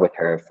tour with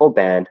her full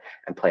band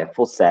and play a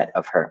full set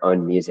of her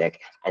own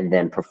music and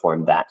then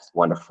perform that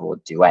wonderful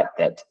duet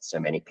that so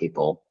many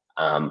people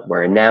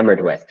were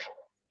enamored with.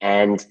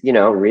 And,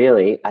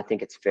 really, I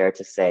think it's fair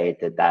to say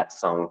that that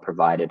song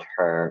provided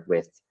her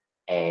with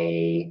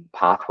a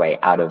pathway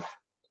out of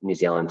New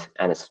Zealand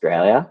and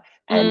Australia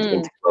and mm.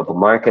 into global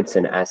markets.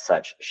 And as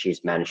such,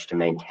 she's managed to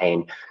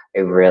maintain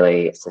a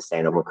really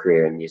sustainable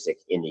career in music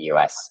in the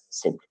US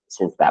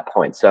since that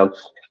point. So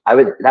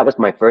that was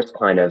my first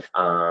kind of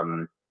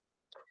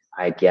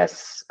I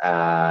guess,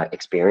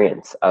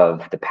 experience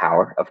of the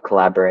power of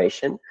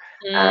collaboration.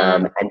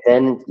 Mm, And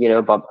then,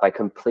 by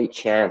complete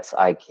chance,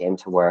 I came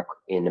to work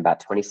in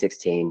about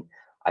 2016.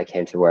 I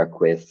came to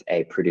work with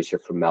a producer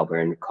from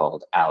Melbourne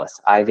called Alice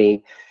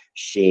Ivy.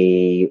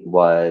 She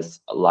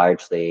was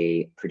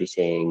largely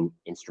producing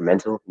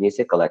instrumental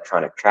music,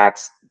 electronic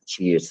tracks.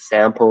 She used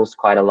samples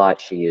quite a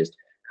lot. She used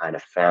kind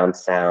of found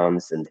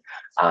sounds, and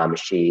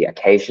she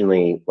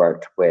occasionally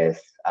worked with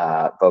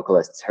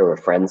vocalists who were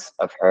friends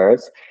of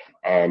hers.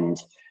 And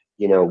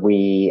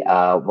we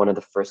one of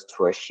the first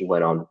tours she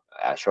went on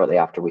shortly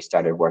after we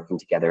started working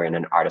together in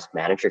an artist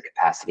manager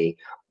capacity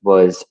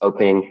was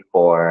opening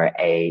for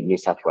a New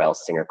South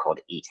Wales singer called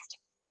East.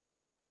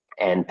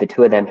 And the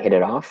two of them hit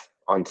it off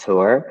on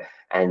tour,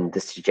 and the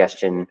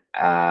suggestion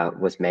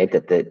was made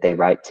that they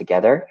write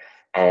together,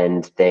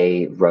 and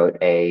they wrote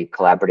a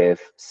collaborative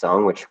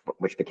song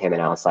which became an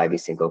Alice Ivy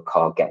single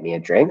called Get Me a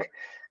Drink.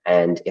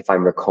 And if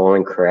I'm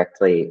recalling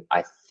correctly,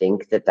 I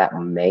think that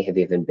may have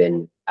even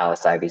been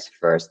Alice Ivy's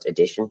first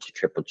addition to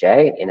Triple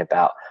J in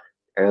about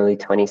early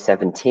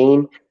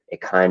 2017.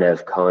 it kind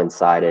of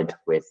coincided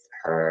with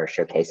her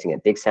showcasing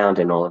at Big Sound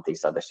and all of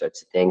these other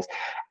sorts of things.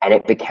 And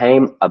it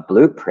became a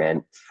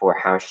blueprint for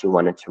how she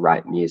wanted to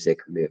write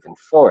music moving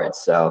forward.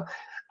 So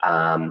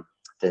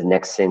the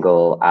next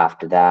single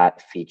after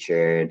that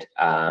featured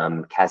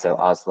Kazo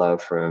Oslo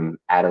from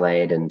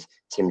Adelaide and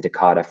Tim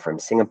Dakota from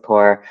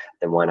Singapore.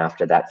 The one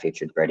after that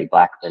featured Bertie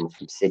Blackman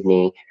from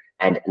Sydney,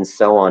 and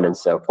so on and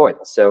so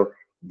forth. So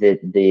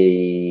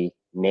the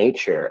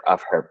nature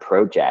of her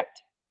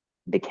project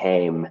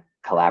became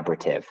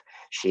collaborative.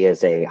 She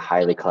is a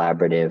highly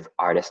collaborative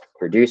artist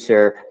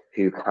producer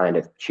who kind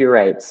of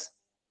curates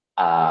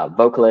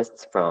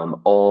vocalists from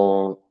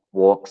all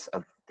walks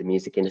of the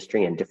music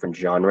industry and different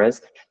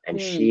genres, and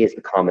she is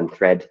the common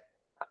thread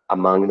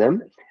among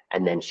them.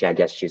 And then I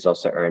guess she's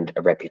also earned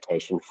a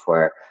reputation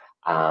for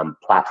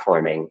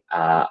platforming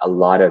a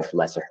lot of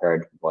lesser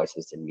heard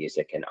voices in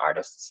music and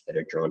artists that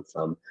are drawn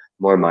from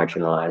more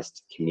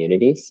marginalized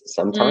communities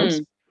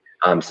sometimes.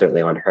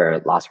 Certainly on her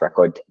last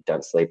record,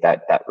 Don't Sleep,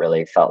 that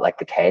really felt like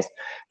the case.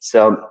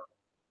 So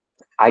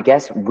I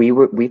guess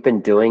we've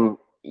been doing,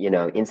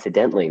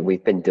 incidentally,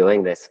 we've been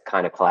doing this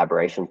kind of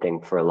collaboration thing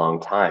for a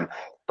long time,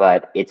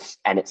 but it's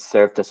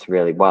served us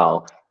really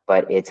well.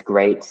 But it's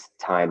great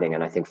timing,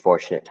 and I think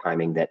fortunate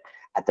timing, that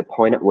at the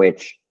point at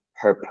which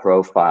her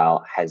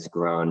profile has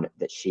grown,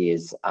 that she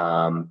is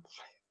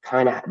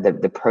kind of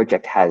the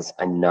project has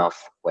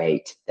enough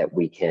weight that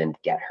we can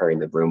get her in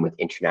the room with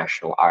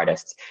international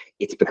artists.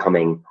 It's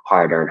becoming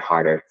harder and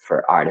harder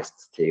for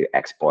artists to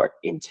export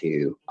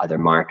into other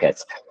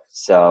markets.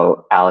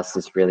 So Alice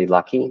is really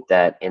lucky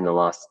that in the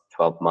last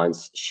 12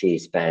 months, she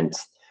spent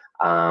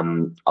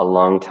a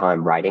long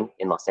time writing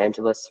in Los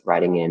Angeles,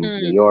 writing in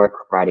New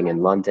York, writing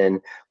in London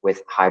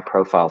with high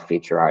profile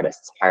feature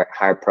artists,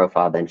 higher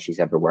profile than she's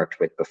ever worked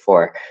with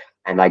before.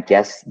 And I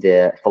guess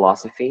the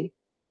philosophy,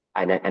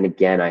 and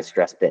again, I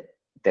stress that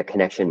the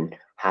connection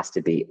has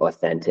to be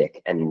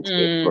authentic, and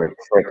for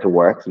it to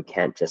work, you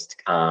can't just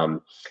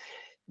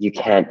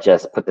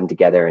put them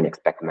together and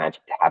expect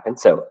magic to happen.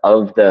 So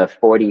of the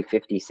 40,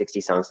 50,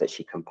 60 songs that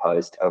she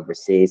composed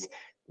overseas,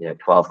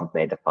 12 have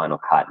made the final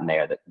cut, and they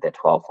are the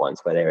 12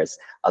 ones where there is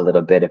a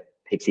little bit of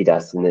pixie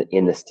dust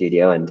in the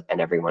studio, and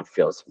everyone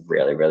feels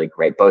really, really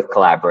great. Both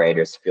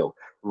collaborators feel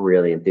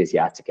really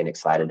enthusiastic and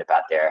excited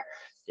about their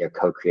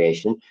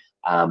co-creation.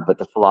 But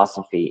the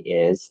philosophy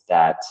is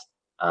that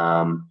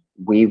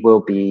we will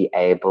be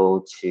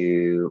able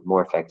to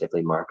more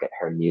effectively market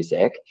her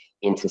music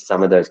into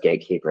some of those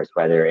gatekeepers,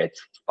 whether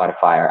it's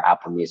Spotify or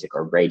Apple Music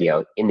or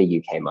radio, in the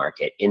UK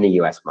market, in the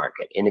US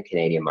market, in the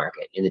Canadian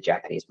market, in the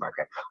Japanese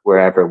market,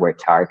 wherever we're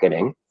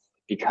targeting,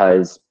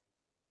 because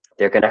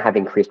they're going to have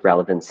increased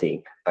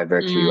relevancy by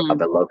virtue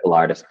of a local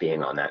artist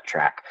being on that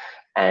track.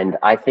 And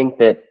I think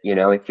that,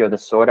 if you're the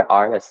sort of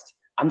artist,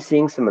 I'm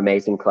seeing some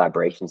amazing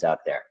collaborations out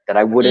there that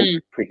I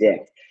wouldn't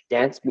predict.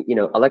 Dance,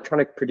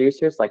 electronic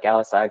producers like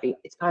Alice Ivy,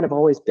 it's kind of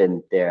always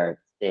been their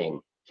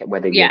thing,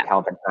 whether you're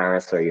Calvin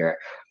Harris or you're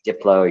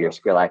Diplo or you're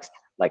Skrillex.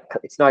 Like,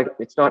 it's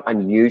not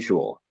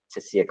unusual to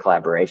see a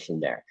collaboration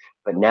there.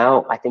 But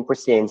now I think we're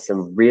seeing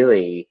some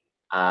really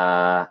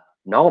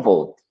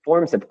novel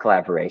forms of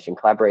collaboration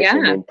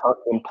in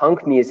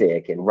punk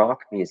music, in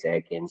rock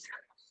music, in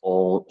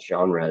all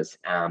genres.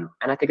 And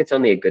I think it's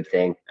only a good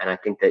thing. And I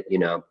think that,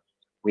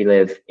 we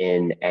live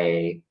in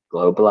a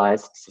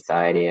globalized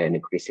society, an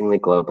increasingly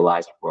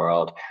globalized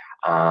world.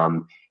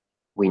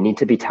 We need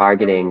to be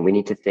targeting, we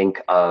need to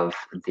think of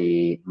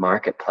the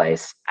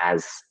marketplace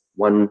as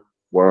one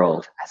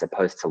world as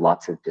opposed to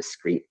lots of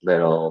discrete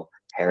little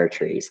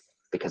territories,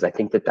 because I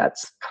think that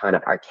that's kind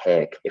of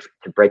archaic. If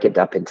to break it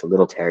up into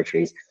little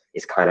territories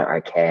is kind of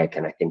archaic.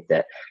 And I think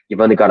that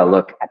you've only got to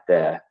look at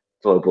the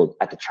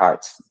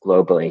charts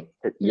globally.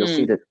 You'll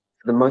see that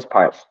for the most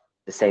part,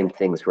 the same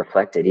things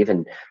reflected.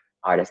 Even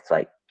artists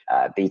like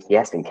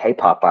BTS and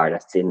K-pop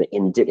artists in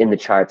the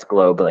charts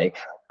globally.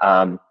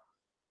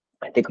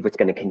 I think it's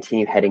going to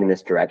continue heading in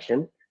this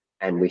direction,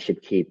 and we should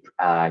keep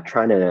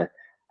trying to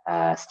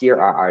steer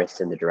our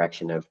artists in the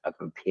direction of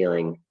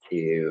appealing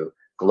to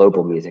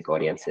global music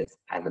audiences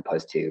as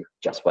opposed to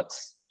just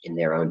what's in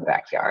their own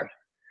backyard.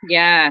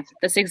 Yeah,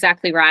 that's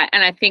exactly right.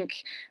 And I think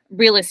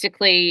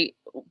realistically,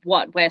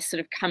 what we're sort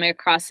of coming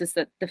across is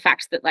that the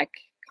fact that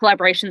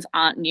collaborations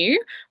aren't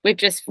new. We've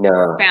just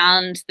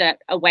found that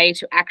a way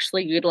to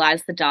actually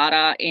utilize the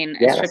data in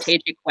a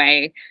strategic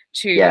way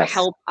to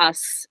help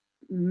us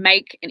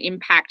make an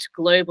impact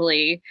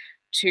globally,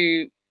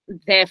 to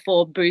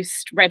therefore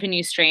boost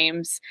revenue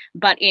streams,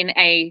 but in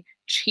a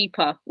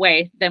cheaper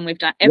way than we've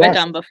ever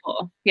done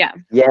before. Yeah,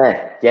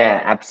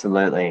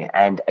 absolutely.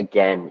 And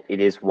again, it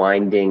is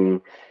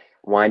winding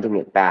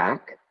it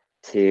back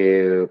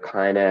to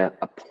kind of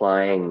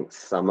applying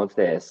some of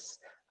this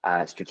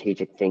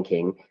strategic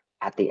thinking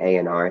at the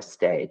A&R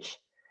stage,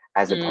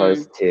 as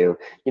opposed to,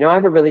 I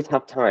have a really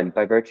tough time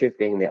by virtue of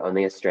being the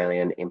only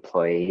Australian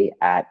employee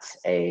at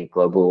a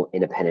global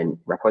independent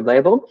record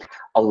label.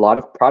 A lot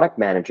of product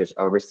managers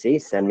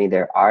overseas send me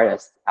their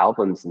artists'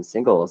 albums and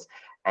singles,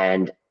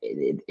 and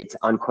it's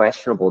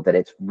unquestionable that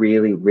it's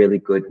really, really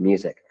good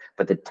music.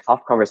 but the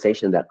tough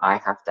conversation that I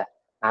have to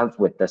have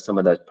with some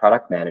of those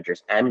product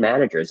managers and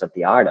managers of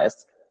the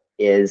artists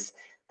is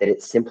that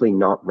it's simply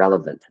not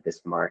relevant to this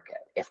market.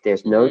 If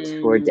there's no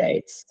tour Mm.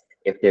 dates,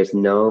 if there's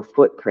no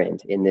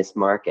footprint in this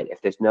market,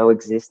 if there's no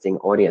existing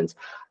audience,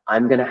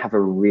 I'm going to have a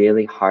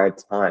really hard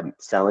time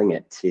selling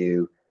it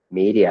to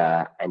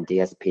media and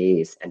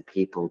DSPs and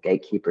people,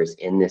 gatekeepers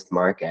in this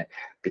market,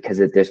 because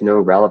there's no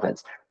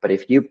relevance. But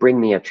if you bring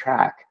me a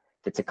track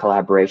that's a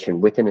collaboration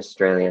with an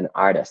Australian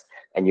artist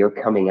and you're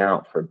coming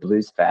out for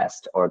Blues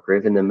Fest or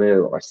Groove in the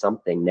Moo or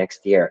something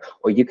next year,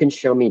 or you can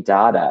show me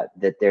data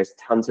that there's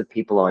tons of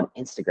people on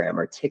Instagram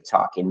or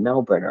TikTok in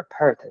Melbourne or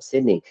Perth or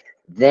Sydney,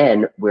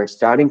 then we're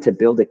starting to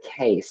build a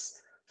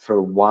case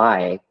for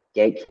why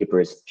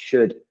gatekeepers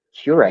should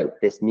curate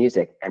this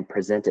music and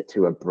present it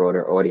to a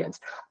broader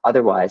audience.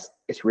 Otherwise,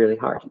 it's really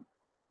hard.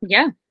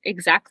 Yeah,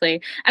 exactly.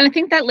 And I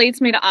think that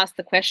leads me to ask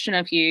the question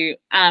of you,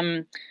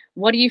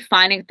 what are you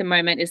finding at the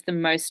moment is the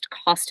most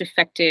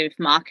cost-effective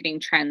marketing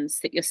trends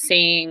that you're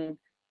seeing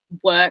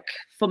work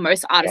for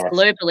most artists Yes.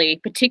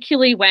 globally,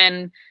 particularly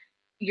when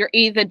you're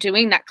either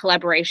doing that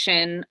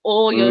collaboration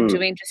or you're Mm.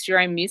 doing just your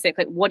own music?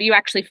 Like, what are you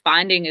actually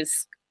finding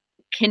is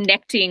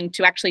connecting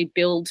to actually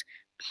build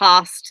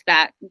past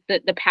that,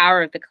 the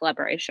power of the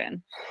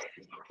collaboration?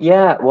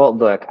 Yeah, well,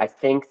 look, I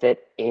think that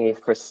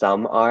for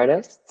some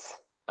artists,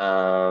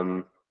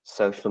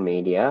 social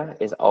media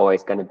is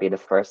always going to be the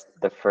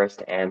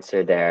first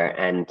answer there.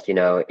 And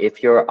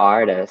if your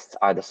artists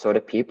are the sort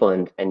of people,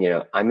 and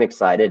I'm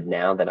excited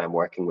now that I'm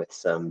working with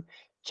some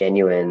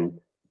genuine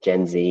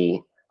Gen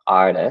Z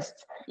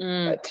artists,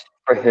 Mm,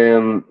 for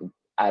whom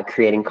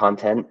creating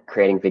content,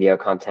 creating video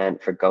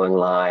content, for going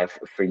live,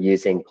 for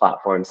using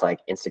platforms like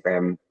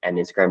Instagram and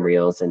Instagram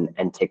Reels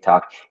and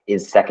TikTok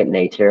is second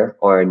nature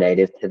or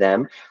native to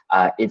them.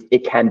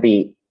 It can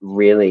be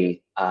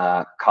really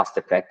cost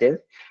effective.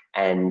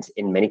 And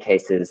in many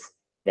cases,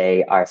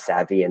 they are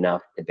savvy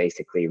enough to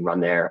basically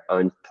run their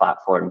own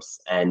platforms.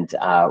 And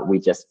we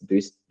just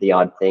boost the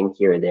odd thing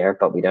here or there,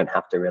 but we don't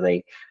have to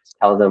really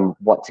tell them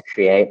what to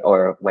create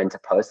or when to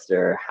post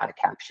or how to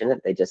caption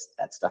it.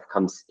 That stuff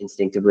comes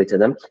instinctively to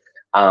them.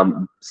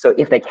 So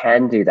if they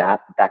can do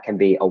that, that can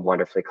be a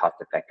wonderfully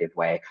cost-effective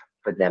way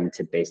for them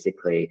to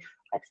basically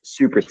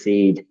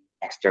supersede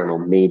external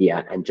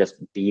media and just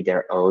be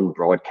their own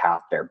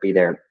broadcaster, be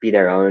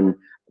their own,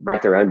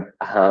 write their own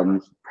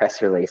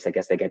press release. I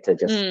guess they get to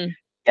just mm,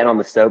 get on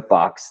the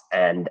soapbox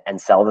and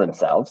sell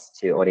themselves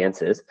to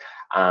audiences.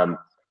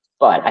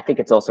 But I think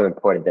it's also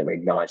important that we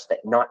acknowledge that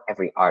not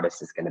every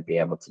artist is going to be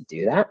able to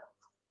do that.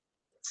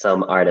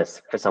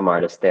 For some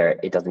artists, there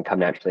it doesn't come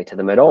naturally to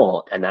them at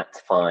all, and that's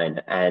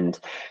fine. And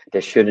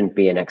there shouldn't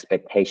be an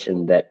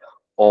expectation that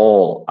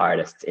all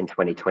artists in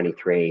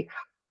 2023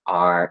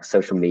 are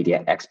social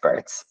media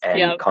experts and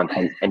yeah.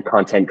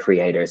 content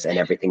creators and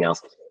everything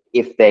else.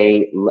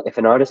 If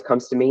an artist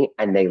comes to me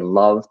and they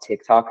love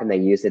TikTok and they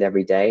use it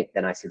every day,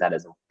 then I see that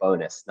as a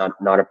bonus,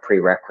 not a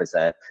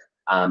prerequisite.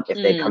 If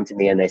they Mm, come to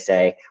me and they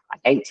say, I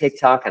hate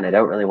TikTok and I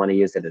don't really want to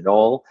use it at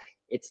all,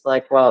 it's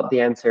like, well,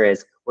 the answer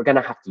is we're going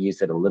to have to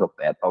use it a little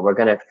bit, but we're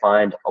going to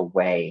find a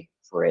way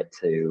for it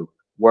to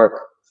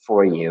work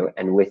for you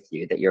and with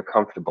you that you're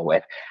comfortable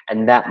with.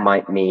 And that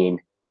might mean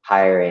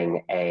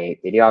hiring a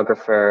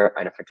videographer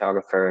and a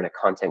photographer and a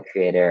content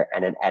creator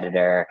and an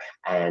editor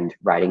and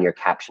writing your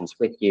captions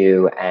with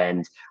you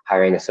and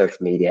hiring a social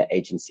media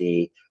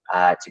agency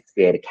to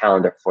create a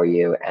calendar for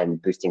you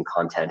and boosting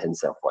content and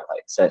so forth,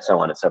 so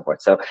on and so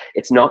forth. So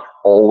it's not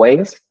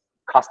always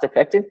cost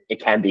effective. It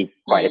can be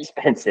quite mm.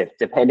 expensive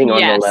depending on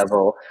the Yes.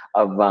 level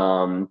of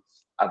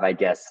I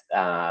guess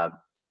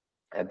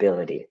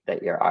ability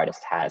that your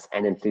artist has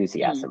and Mm,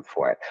 enthusiasm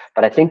for it.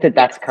 But I think that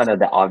that's yes. kind of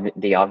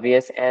the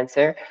obvious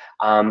answer.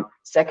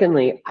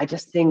 Secondly, I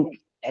just think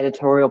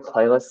editorial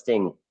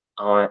playlisting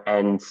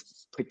and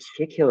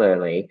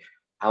particularly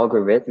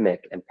algorithmic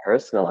and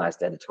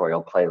personalized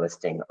editorial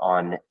playlisting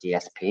on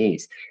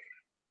DSPs,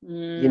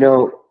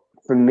 Mm,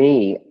 for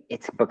me,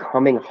 it's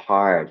becoming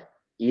hard,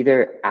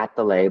 either at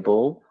the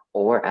label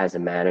or as a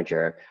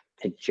manager,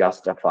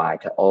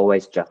 to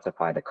always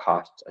justify the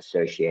costs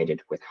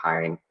associated with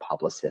hiring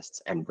publicists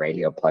and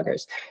radio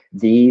pluggers.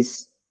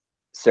 These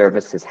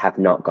services have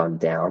not gone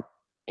down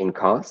in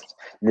cost.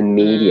 The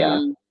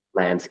media mm,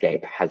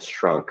 landscape has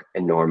shrunk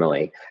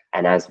enormously.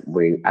 And as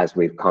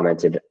we've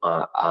commented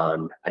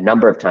on a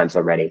number of times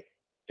already,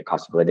 the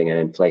cost of living and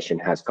inflation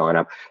has gone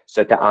up.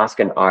 So to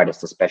ask an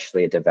artist,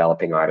 especially a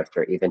developing artist,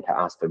 or even to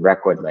ask the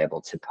record label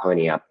to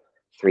pony up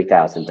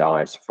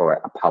 $3,000 for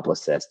a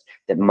publicist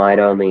that might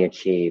only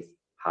achieve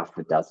half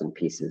a dozen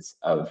pieces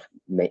of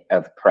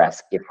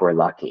press if we're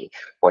lucky,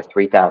 or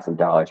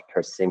 $3,000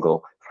 per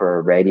single for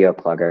a radio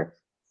plugger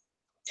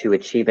to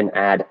achieve an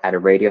ad at a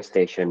radio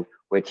station,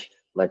 which,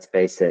 let's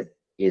face it,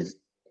 is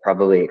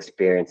probably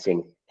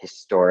experiencing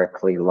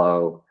historically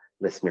low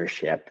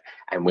listenership,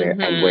 and we're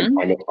mm-hmm.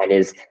 and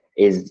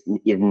is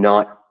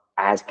not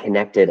as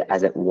connected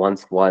as it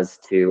once was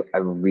to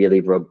a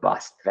really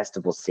robust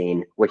festival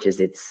scene, which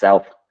is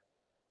itself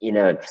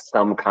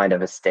some kind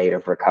of a state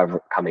of recovery,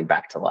 coming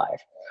back to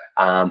life.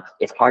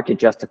 It's hard to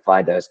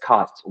justify those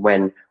costs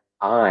when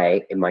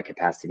I, in my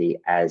capacity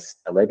as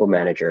a label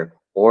manager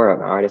or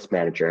an artist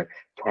manager,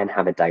 can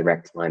have a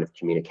direct line of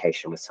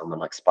communication with someone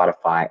like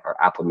Spotify or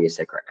Apple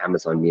Music or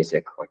Amazon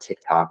Music or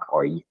TikTok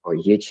or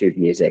YouTube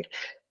Music,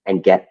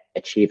 and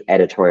achieve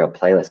editorial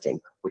playlisting,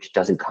 which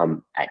doesn't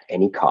come at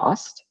any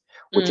cost,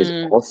 which is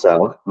Mm,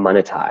 also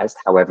monetized.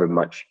 However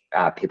much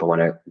people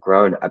want to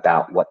groan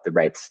about what the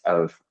rates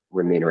of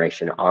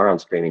remuneration are on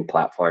streaming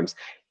platforms,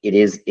 it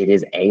is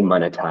a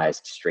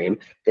monetized stream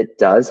that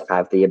does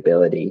have the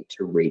ability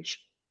to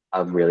reach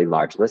a really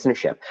large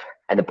listenership.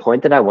 And the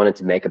point that I wanted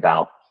to make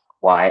about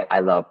why I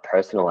love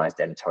personalized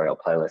editorial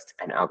playlists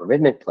and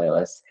algorithmic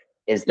playlists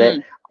is that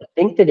mm, I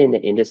think that in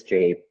the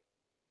industry,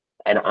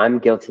 and I'm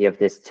guilty of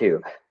this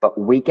too, but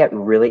we get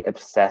really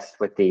obsessed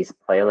with these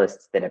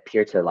playlists that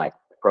appear to like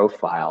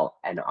profile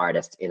an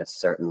artist in a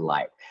certain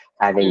light.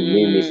 Having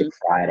New Music mm,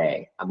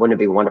 Friday, wouldn't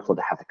it be wonderful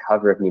to have the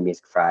cover of New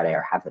Music Friday,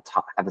 or have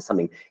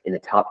something in the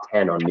top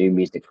 10 on New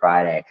Music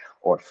Friday,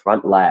 or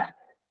front left?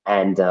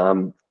 And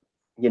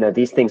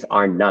these things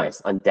are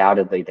nice.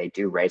 Undoubtedly, they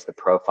do raise the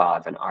profile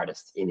of an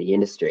artist in the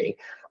industry,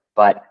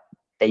 but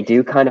they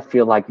do kind of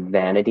feel like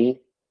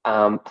vanity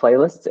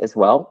playlists as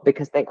well,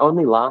 because they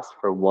only last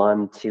for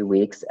 1, 2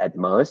 weeks at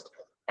most.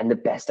 And the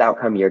best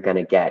outcome you're going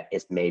to get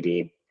is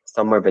maybe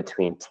somewhere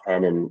between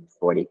 10 and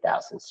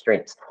 40,000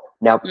 streams.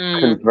 Now, mm.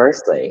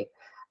 conversely,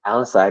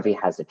 Alice Ivy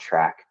has a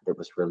track that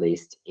was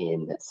released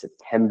in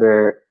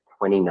September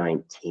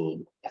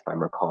 2019, if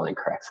I'm recalling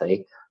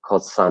correctly,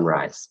 called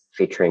Sunrise,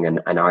 featuring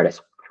an artist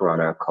from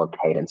Toronto called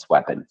Cadence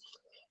Weapon.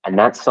 And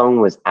that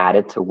song was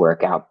added to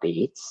Workout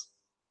Beats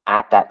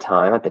at that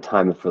time, at the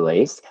time of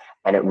release,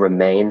 and it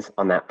remains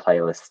on that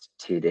playlist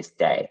to this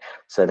day.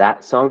 So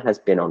that song has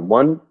been on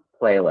one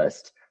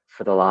playlist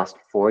for the last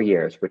 4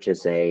 years, which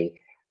is a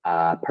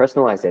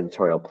personalized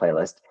editorial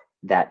playlist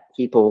that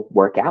people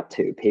work out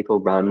to, people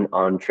run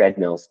on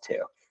treadmills to.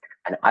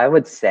 And I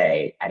would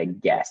say, at a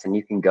guess, and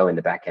you can go in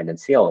the back end and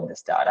see all of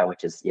this data,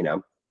 which is,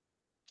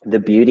 the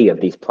beauty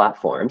of these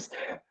platforms.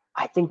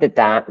 I think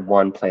that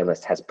one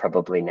playlist has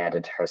probably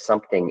netted her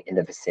something in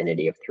the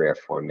vicinity of 3 or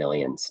 4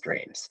 million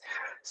streams.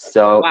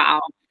 So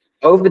Wow.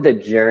 over the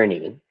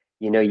journey,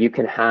 you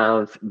can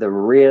have the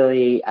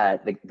really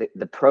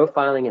the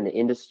profiling in the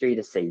industry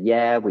to say,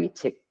 yeah, we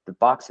ticked, the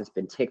box has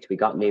been ticked, we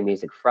got New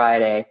Music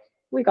Friday,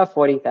 we got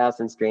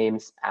 40,000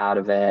 streams out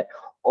of it,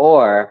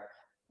 or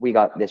we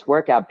got this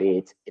Workout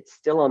Beats, it's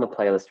still on the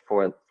playlist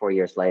 4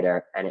 years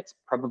later, and it's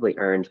probably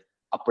earned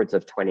upwards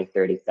of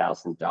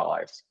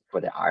 $20,000-$30,000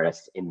 for the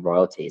artist in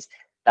royalties.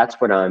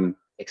 That's what I'm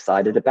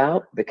excited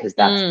about, because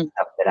that's Mm,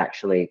 stuff that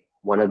actually,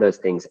 one of those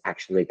things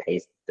actually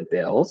pays the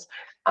bills.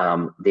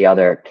 The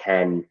other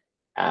can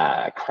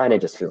kind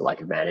of just feel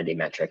like a vanity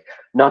metric.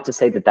 Not to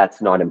say that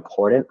that's not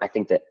important. I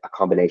think that a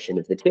combination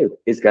of the two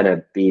is going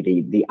to be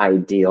the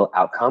ideal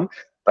outcome.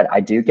 But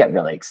I do get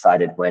really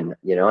excited when,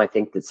 I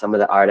think that some of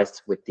the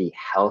artists with the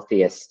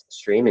healthiest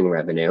streaming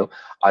revenue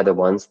are the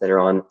ones that are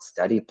on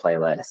study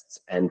playlists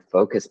and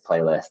focus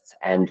playlists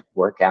and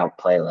workout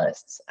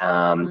playlists.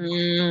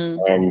 mm.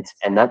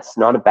 And that's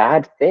not a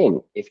bad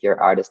thing if your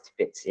artist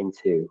fits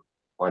into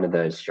one of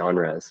those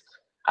genres.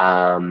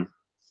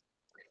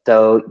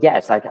 So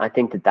yes, I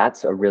think that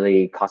that's a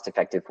really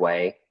cost-effective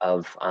way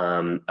of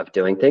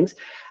doing things.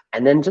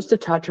 And then just to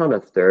touch on a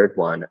third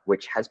one,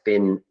 which has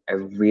been a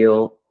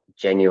real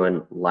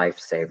genuine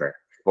lifesaver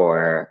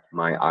for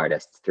my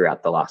artists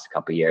throughout the last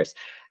couple of years,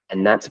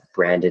 and that's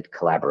branded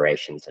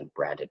collaborations and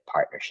branded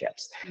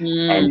partnerships.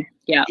 And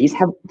Yeah.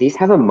 these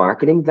have a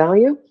marketing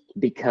value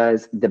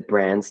because the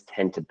brands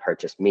tend to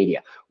purchase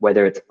media,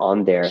 whether it's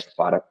on their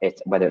spot,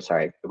 whether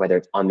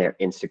it's on their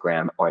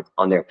Instagram, or it's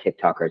on their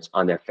TikTok, or it's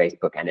on their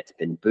Facebook, and it's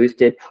been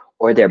boosted,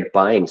 or they're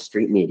buying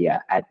street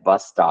media at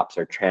bus stops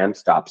or tram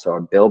stops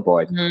or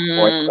billboards,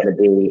 or it's Mm, going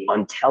to be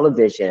on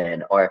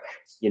television, or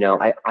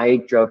I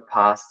drove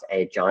past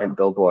a giant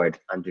billboard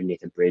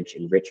underneath a bridge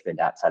in Richmond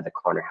outside the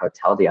Corner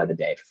Hotel the other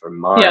day for yeah.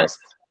 Mars.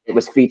 It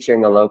was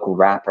featuring a local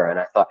rapper, and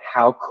I thought,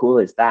 how cool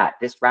is that?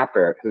 This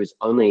rapper, who's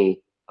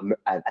only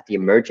at the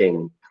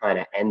emerging kind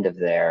of end of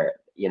their,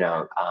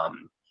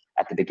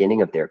 at the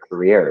beginning of their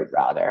career,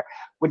 rather,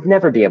 would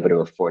never be able to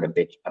afford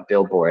a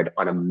billboard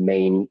on a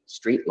main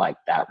street like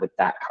that with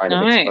that kind of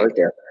No.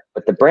 exposure.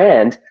 But the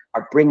brand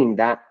are bringing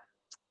that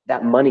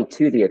money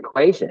to the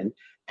equation,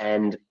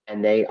 and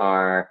they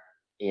are,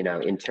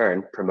 in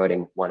turn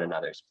promoting one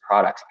another's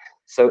products.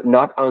 So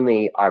not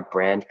only are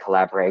brand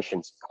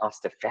collaborations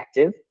cost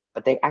effective,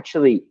 but they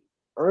actually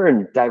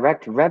earn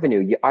direct revenue.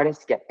 Your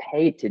artists get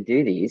paid to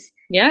do these,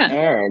 Yeah.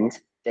 and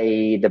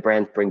the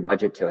brands bring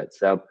budget to it.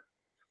 So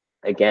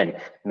again,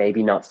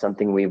 maybe not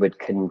something we would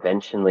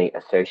conventionally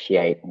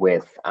associate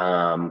with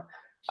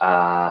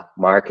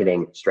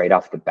marketing straight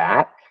off the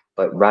bat.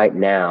 But right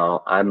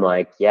now, I'm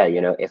like, yeah,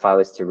 if I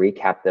was to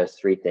recap those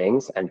three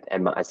things, and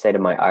I say to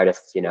my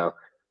artists,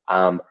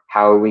 how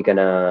are we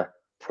gonna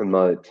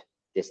promote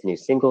this new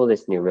single,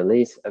 this new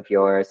release of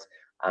yours,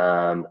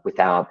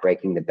 without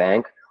breaking the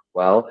bank?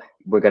 Well,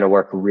 we're going to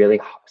work really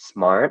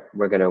smart.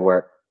 We're going to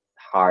work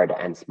hard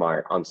and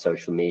smart on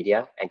social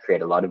media and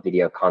create a lot of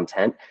video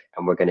content.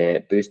 And we're going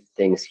to boost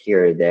things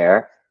here or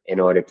there in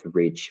order to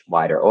reach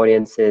wider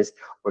audiences.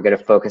 We're going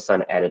to focus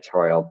on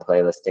editorial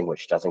playlisting,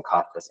 which doesn't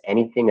cost us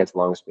anything as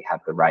long as we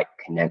have the right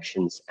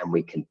connections and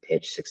we can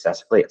pitch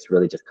successfully. It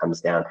really just comes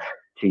down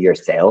to your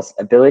sales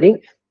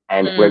ability.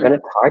 And we're Mm. going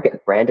to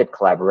target branded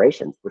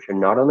collaborations, which are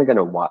not only going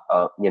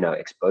to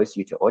expose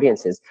you to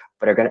audiences,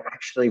 but are going to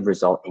actually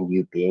result in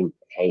you being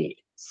paid.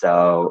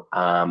 So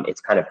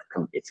it's kind of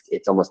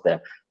it's almost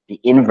the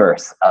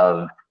inverse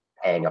of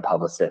paying a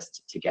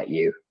publicist to get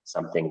you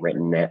something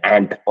written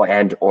and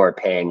or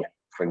paying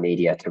for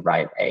media to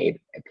write a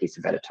piece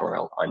of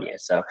editorial on you.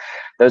 So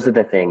those are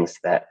the things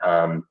that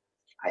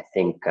I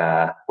think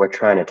we're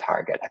trying to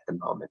target at the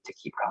moment to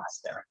keep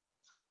costs down.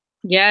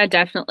 Yeah,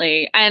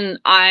 definitely. And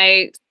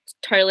I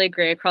totally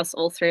agree across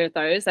all three of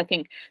those. I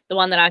think the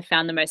one that I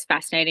found the most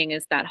fascinating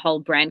is that whole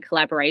brand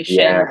collaboration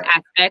Yeah,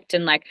 aspect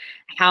and like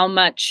how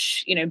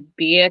much,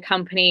 beer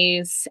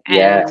companies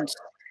yeah,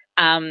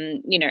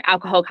 and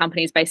alcohol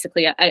companies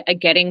basically are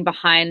getting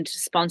behind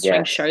sponsoring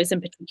yes. shows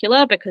in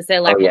particular because they're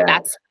Oh like, well, yeah,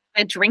 that's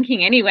they're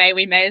drinking anyway.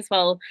 We may as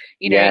well,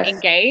 yes,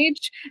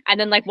 engage. And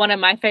then like one of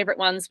my favorite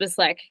ones was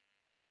like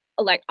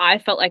I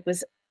felt like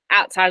was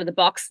outside of the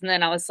box, and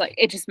then I was like,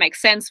 it just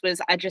makes sense.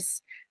 Was I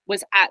just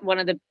was at one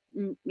of the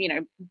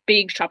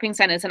big shopping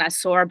centers, and I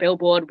saw a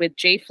billboard with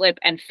G Flip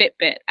and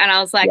Fitbit, and I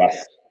was like,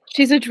 yes.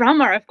 she's a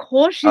drummer, of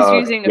course she's Oh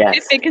using a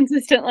yes, Fitbit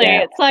consistently.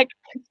 yeah. It's like,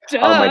 duh.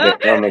 Oh my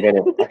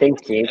goodness. I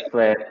think G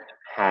Flip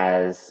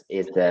is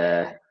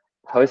the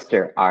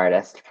poster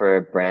artist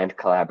for brand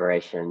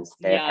collaborations.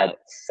 They've Yeah, had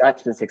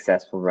such a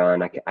successful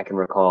run. I can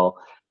recall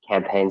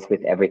campaigns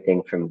with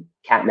everything from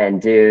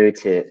Kathmandu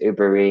to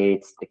Uber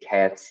Eats to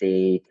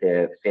KFC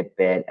to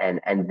Fitbit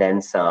and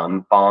then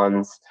some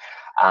Bonds.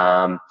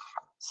 Um,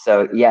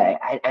 so yeah,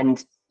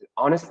 and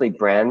honestly,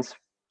 brands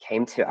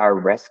came to our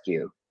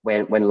rescue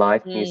when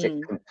live music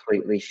mm,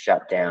 completely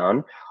shut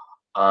down.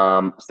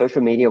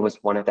 Social media was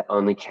one of the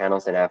only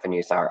channels and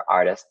avenues our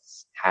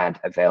artists had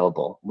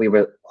available. We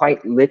were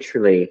quite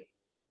literally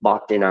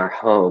locked in our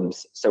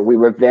homes, so we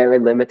were very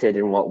limited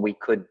in what we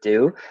could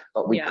do,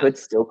 but we yeah, could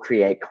still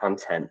create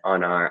content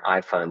on our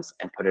iPhones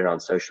and put it on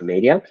social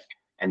media.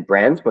 And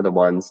brands were the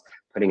ones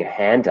putting a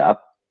hand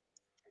up.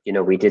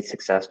 We did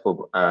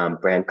successful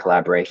brand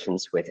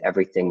collaborations with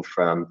everything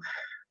from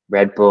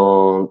Red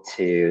Bull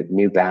to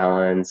New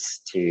Balance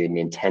to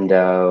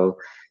Nintendo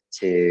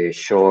to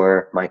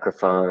Shure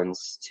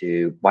microphones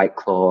to White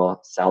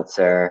Claw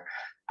seltzer.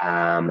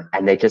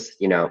 And they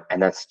just,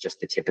 and that's just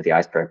the tip of the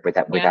iceberg with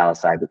that, with yeah,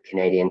 LSI, with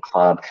Canadian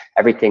Club,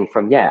 everything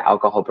from, yeah,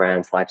 alcohol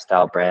brands,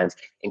 lifestyle brands,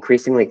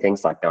 increasingly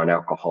things like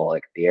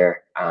non-alcoholic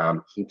beer,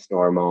 Keeps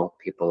Normal,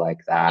 people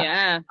like that,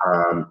 yeah,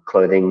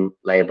 clothing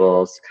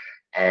labels.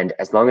 And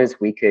as long as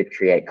we could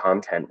create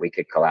content, we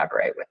could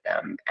collaborate with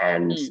them.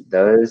 And mm,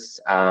 those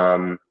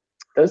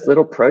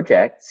little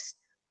projects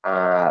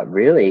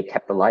really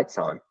kept the lights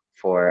on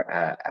for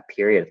a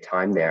period of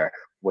time there,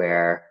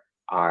 where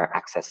our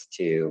access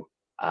to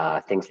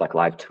things like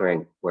live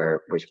touring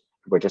were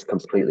just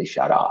completely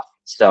shut off.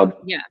 So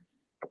yeah,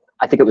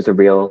 I think it was a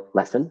real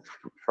lesson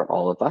for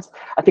all of us.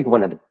 I think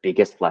one of the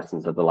biggest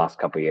lessons of the last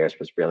couple of years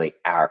was really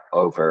our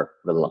over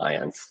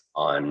reliance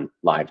on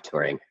live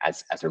touring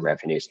as a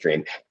revenue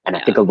stream. And I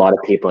think yeah, a lot of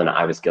people, and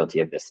I was guilty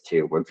of this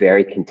too, were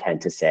very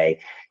content to say,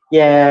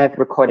 yeah,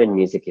 recorded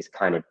music is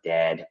kind of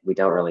dead. We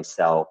don't really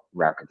sell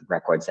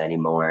records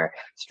anymore.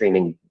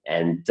 Streaming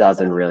and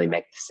doesn't really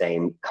make the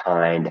same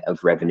kind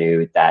of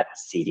revenue that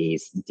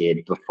CDs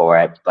did before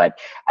it. But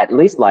at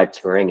least live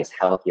touring is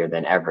healthier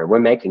than ever. We're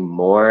making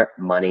more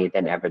money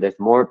than ever. There's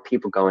more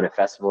people going to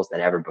festivals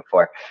than ever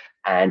before.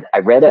 And I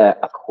read a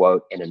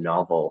quote in a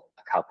novel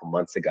a couple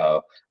months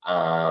ago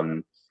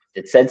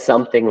that said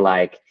something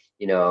like,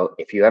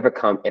 if it ever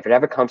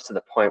comes to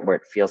the point where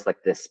it feels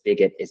like the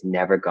spigot is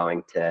never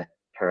going to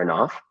turn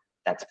off,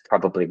 that's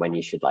probably when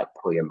you should like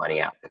pull your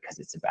money out because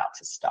it's about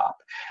to stop.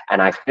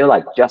 And I feel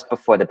like just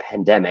before the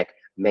pandemic,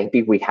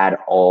 maybe we had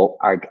all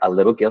are a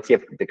little guilty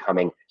of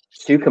becoming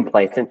too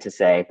complacent to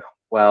say,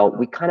 well,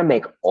 we kind of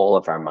make all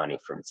of our money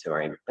from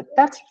touring, but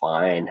that's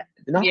fine.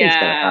 Nothing's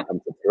going to yeah, happen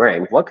to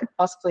touring. What could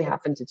possibly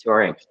happen to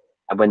touring?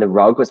 And when the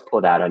rug was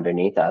pulled out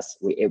underneath us,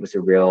 it was a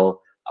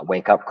real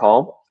wake up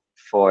call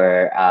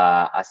for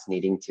us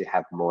needing to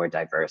have more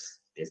diverse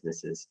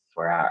businesses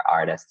for our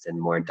artists and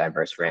a more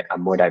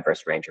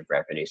diverse range of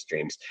revenue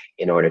streams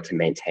in order to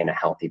maintain a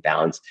healthy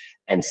balance.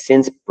 And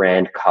since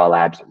brand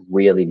collabs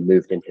really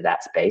moved into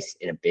that space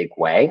in a big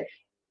way,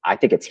 I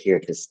think it's here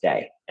to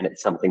stay, and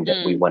it's something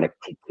that we mm, want to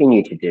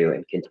continue to do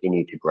and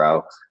continue to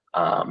grow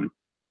um,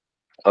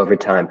 over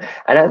time.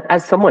 And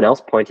as someone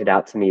else pointed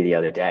out to me the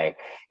other day,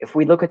 if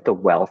we look at the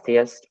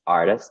wealthiest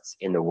artists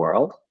in the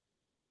world,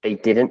 they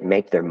didn't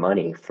make their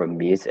money from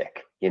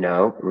music.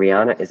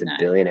 Rihanna is a no,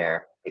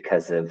 billionaire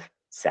because of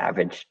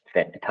Savage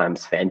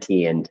times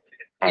Fenty and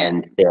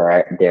yeah,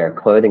 their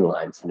clothing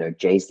lines.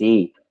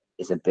 Jay-Z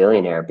is a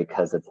billionaire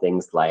because of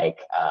things like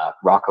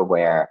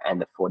Rockaware and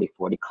the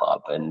 40/40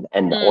 Club and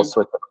all Mm.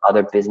 sorts of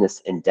other business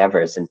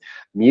endeavors. And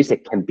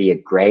music can be a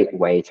great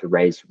way to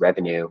raise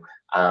revenue,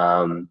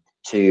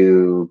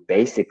 to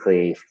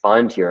basically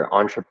fund your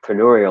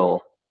entrepreneurial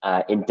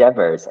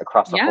endeavors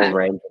across a whole Yeah.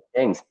 range of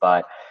things.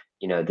 But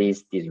you know,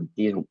 these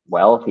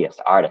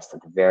wealthiest artists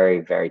at the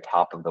very, very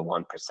top of the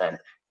 1%,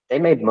 they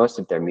made most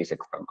of their music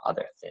from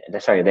other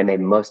things. Sorry, they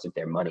made most of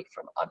their money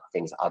from other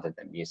things other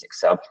than music.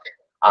 So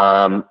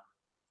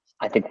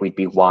I think we'd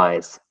be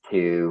wise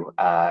to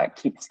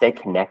stay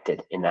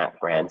connected in that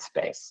brand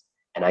space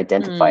and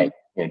identify, Mm.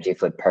 you know, G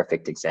Flip,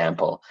 perfect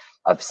example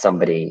of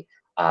somebody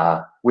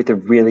with a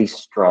really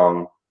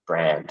strong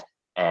brand,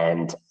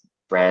 and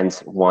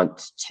brands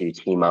want to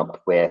team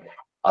up with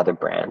other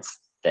brands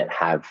that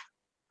have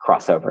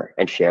crossover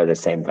and share the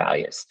same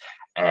values.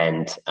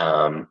 And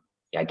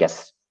I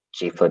guess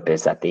G Flip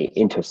is at the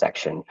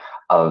intersection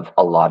of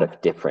a lot of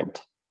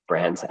different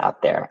brands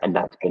out there, and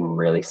that's been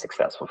really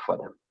successful for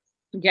them.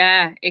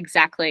 Yeah,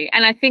 exactly.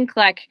 And I think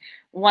like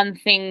one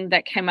thing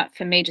that came up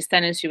for me just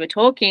then as you were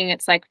talking,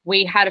 it's like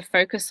we had a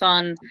focus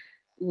on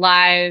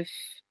live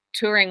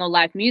touring or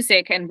live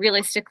music, and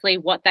realistically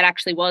what that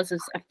actually was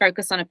is a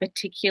focus on a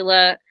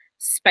particular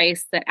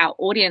space that our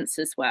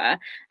audiences were.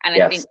 And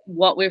I think Yes.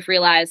 what we've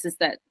realized is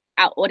that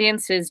our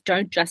audiences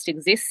don't just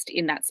exist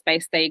in that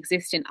space, they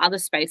exist in other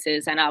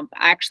spaces and are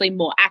actually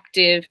more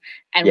active,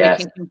 and we Yes.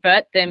 can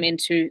convert them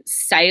into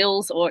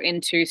sales or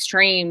into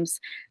streams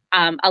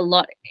a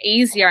lot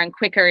easier and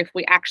quicker if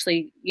we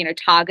actually, you know,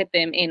 target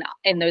them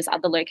in those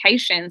other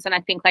locations. And I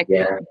think like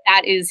Yeah.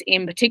 that is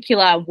in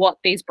particular what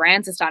these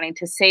brands are starting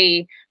to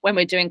see when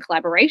we're doing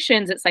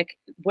collaborations. It's like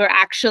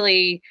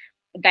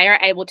they are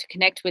able to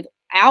connect with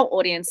our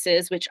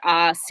audiences, which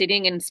are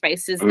sitting in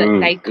spaces that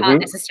they can't Mm-hmm.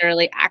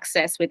 necessarily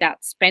access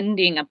without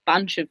spending a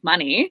bunch of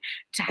money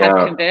to have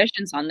Yeah.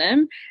 conversions on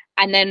them.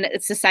 And then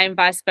it's the same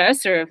vice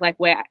versa of like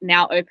we're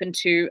now open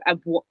to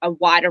a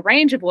wider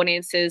range of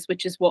audiences,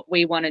 which is what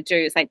we want to do.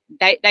 It's like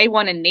they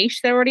want to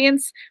niche their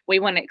audience, we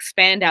want to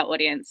expand our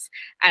audience.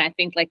 And I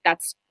think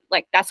that's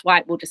why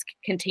it will just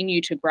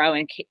continue to grow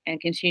and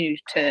continue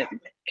to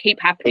keep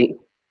happening.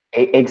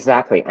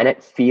 Exactly. And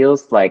it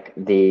feels like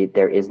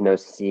there is no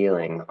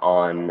ceiling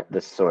on the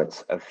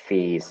sorts of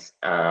fees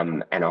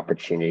and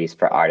opportunities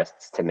for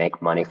artists to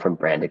make money from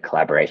branded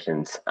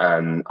collaborations.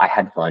 I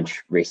had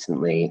lunch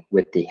recently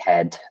with the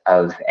head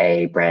of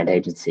a brand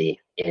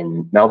agency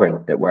in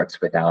Melbourne that works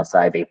with Alice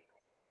Ivy.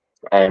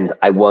 And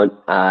I won't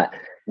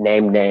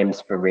name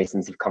names for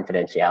reasons of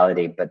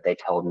confidentiality, but they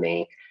told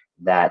me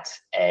that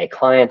a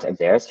client of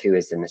theirs, who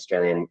is an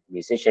Australian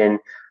musician,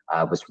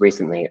 was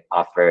recently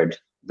offered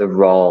the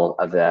role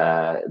of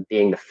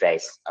being the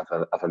face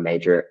of a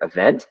major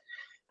event.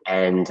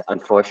 And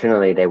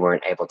unfortunately, they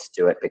weren't able to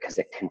do it because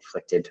it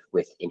conflicted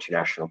with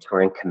international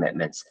touring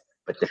commitments.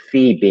 But the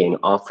fee being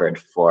offered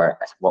for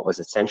what was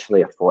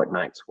essentially a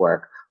fortnight's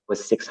work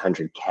was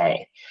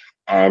 600K.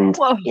 And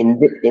Whoa.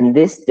 in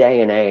this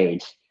day and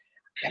age,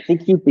 I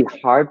think you'd be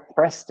hard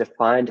pressed to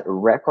find a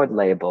record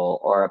label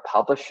or a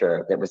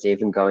publisher that was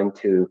even going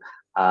to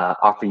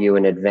offer you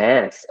an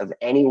advance of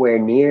anywhere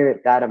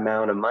near that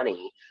amount of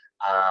money,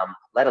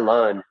 let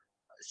alone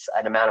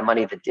an amount of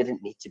money that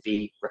didn't need to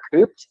be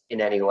recouped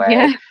in any way.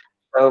 Yeah.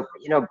 So,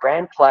 you know,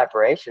 brand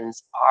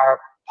collaborations are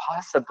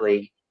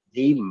possibly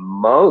the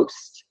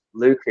most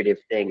lucrative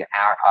thing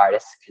our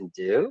artists can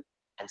do,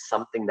 and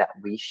something that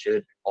we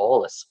should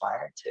all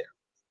aspire to.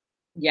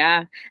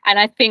 Yeah. And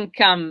I think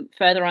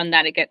further on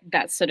that, it get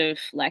that sort of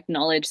like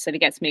knowledge sort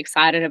of gets me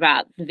excited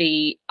about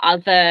the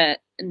other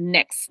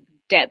next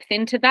depth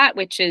into that,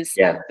 which is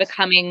Yeah.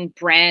 becoming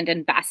brand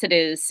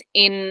ambassadors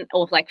in,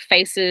 or like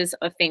faces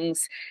of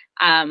things,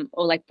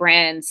 or like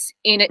brands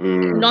in it,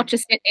 not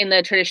just in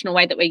the traditional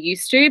way that we're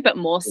used to, but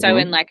more so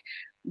in like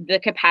the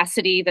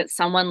capacity that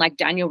someone like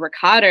Daniel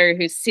Ricciardo,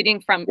 who's sitting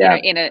from,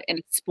 you know, in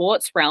a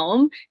sports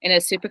realm, in a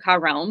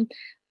supercar realm,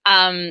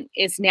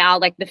 is now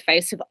like the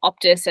face of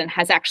Optus and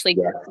has actually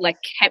like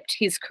kept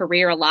his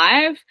career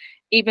alive,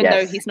 even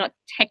though he's not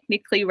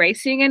technically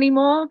racing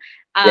anymore.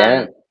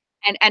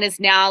 And is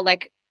now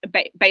like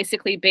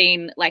basically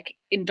been like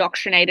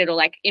indoctrinated or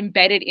like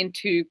embedded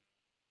into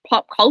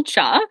pop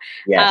culture,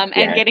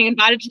 and getting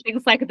invited to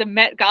things like the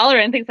Met Gala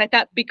and things like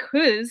that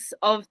because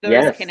of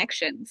those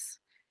connections.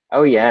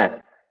 Oh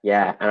yeah.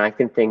 Yeah. And I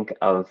can think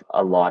of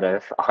a lot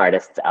of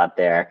artists out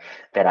there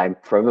that I'm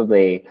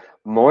probably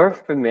more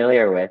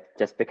familiar with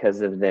just because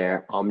of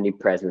their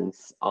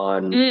omnipresence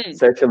on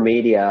social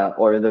media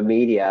or the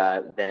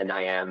media than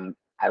I am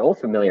at all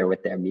familiar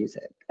with their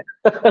music.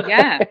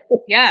 Yeah.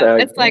 So,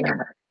 it's like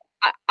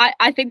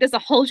I think there's a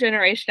whole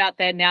generation out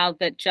there now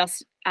that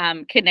just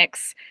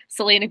connects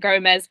Selena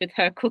Gomez with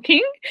her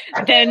cooking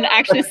than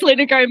actually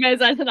Selena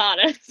Gomez as an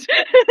artist.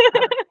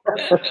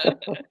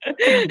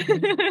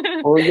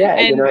 Well, yeah,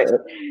 and you know,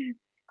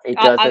 it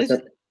does.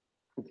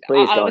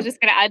 Please go was on. just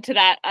going to add to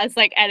that. I was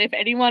like, and if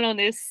anyone on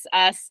this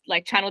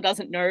like channel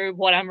doesn't know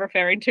what I'm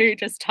referring to,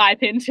 just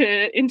type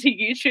into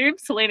YouTube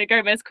Selena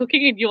Gomez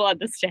cooking, and you'll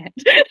understand.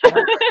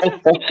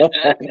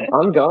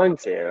 I'm going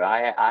to.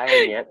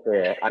 I'm yet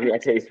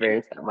to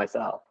experience that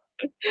myself.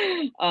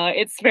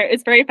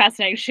 It's very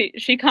fascinating.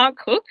 She can't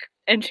cook,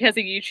 and she has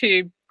a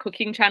YouTube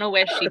cooking channel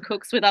where she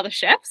cooks with other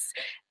chefs,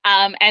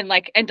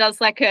 and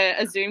does like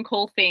a Zoom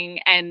call thing,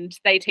 and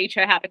they teach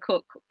her how to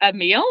cook a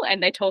meal,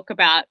 and they talk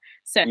about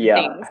certain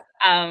things.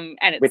 Yeah,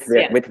 And with it's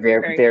yes, very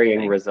very varying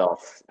fascinating.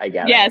 results. I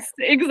gather. Yes,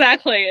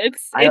 exactly.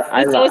 It's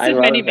the source I of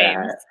many love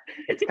memes. that.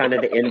 It's kind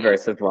of the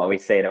inverse of what we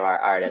say to our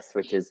artists,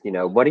 which is,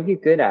 what are you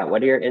good at?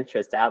 What are your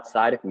interests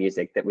outside of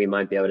music that we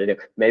might be able to do?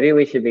 Maybe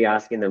we should be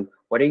asking them,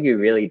 what are you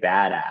really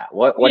bad at?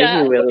 What are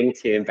Yeah, you willing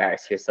to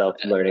embarrass yourself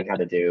learning how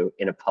to do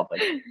in a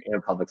public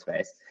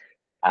space?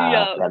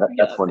 yeah, That's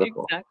yeah,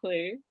 wonderful.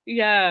 exactly.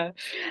 Yeah.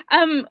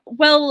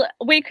 Well,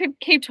 we could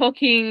keep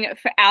talking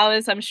for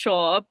hours, I'm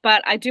sure,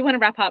 but I do want to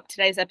wrap up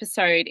today's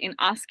episode in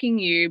asking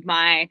you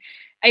my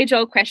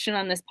age-old question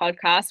on this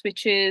podcast,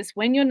 which is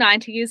when you're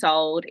 90 years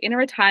old in a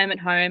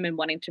retirement home and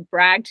wanting to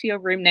brag to your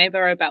room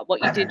neighbor about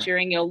what you did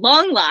during your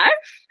long life,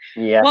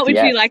 Yes, what would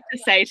you yes. like to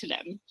say to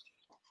them?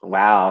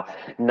 Wow,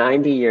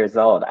 90 years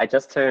old. I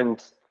just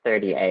turned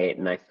 38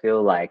 and I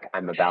feel like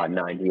I'm about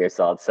 90 years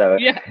old. So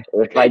Yeah,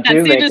 if I that's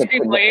do the make it industry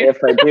to for you. if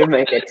I do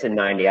make it to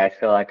 90, I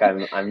feel like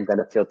I'm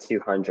gonna feel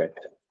 200.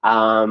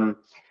 Um,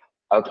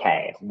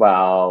 Okay,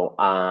 well,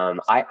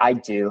 I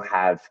do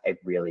have a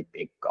really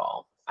big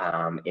goal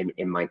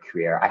in my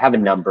career. I have a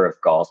number of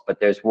goals, but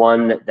there's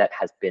one that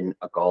has been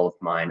a goal of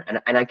mine.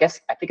 And I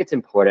think it's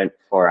important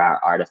for our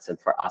artists and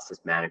for us as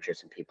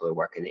managers and people who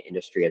work in the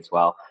industry as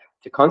well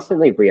to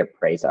constantly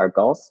reappraise our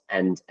goals.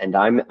 And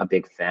I'm a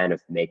big fan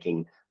of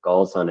making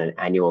goals on an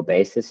annual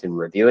basis and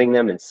reviewing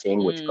them and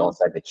seeing which Mm,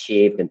 goals I've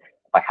achieved. And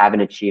if I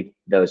haven't achieved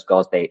those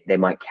goals, they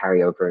might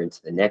carry over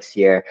into the next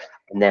year,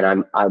 and then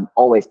I'm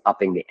always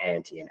upping the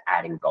ante and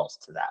adding goals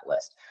to that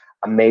list.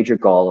 A major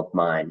goal of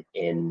mine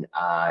in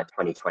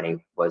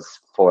 2020 was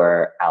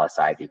for Alice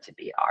Ivy to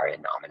be ARIA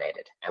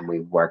nominated, and we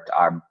worked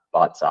our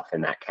butts off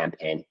in that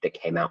campaign that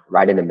came out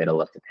right in the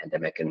middle of the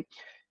pandemic, and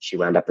she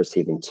wound up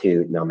receiving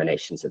two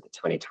nominations at the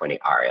 2020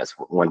 ARIAs,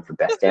 one for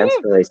Best Dance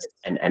woohoo. Release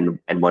and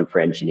one for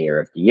Engineer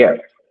of the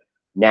Year.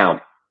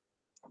 Now,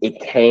 it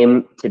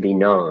came to be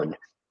known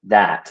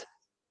that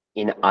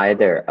in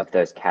either of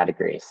those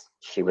categories,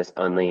 she was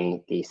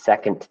only the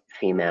second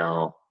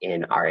female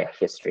in ARIA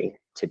history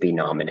to be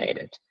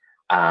nominated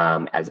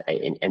as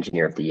an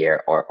Engineer of the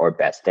Year or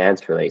Best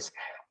Dance Release.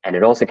 And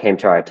it also came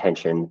to our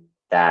attention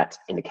that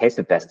in the case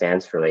of Best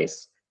Dance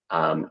Release,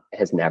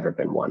 has never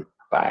been won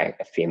by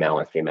a female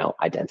or female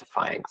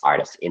identifying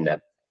artist in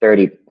the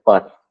 30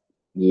 plus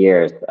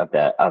years of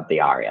the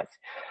ARIAs.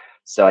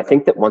 So I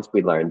think that once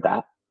we learned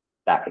that,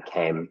 that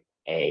became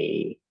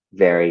a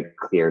very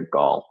clear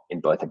goal in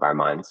both of our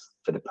minds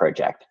for the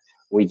project.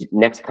 We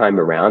next time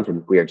around,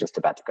 and we are just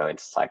about to go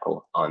into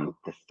cycle on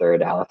the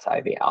third Alex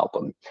Ivy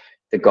album.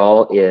 The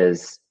goal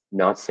is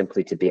not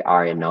simply to be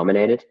ARIA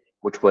nominated,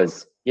 which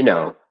was,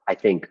 I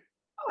think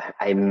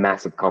a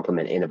massive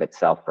compliment in of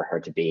itself for her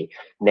to be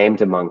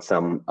named among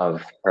some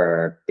of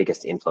her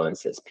biggest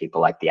influences,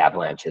 people like the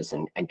Avalanches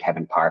and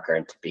Kevin Parker,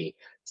 and to be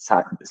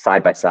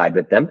side by side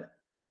with them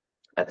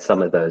at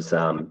some of those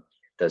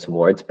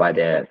awards by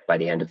the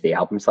end of the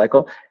album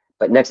cycle.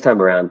 But next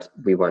time around,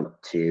 we want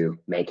to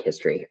make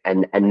history,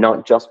 and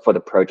not just for the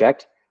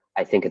project.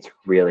 I think it's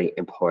really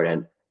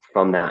important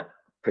from that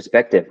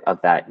perspective of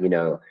that,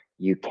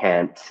 you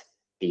can't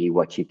be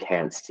what you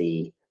can't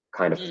see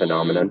kind of Mm,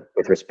 phenomenon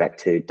with respect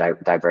to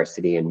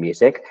diversity in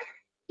music.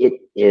 It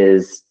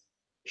is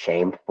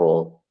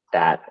shameful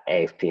that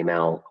a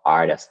female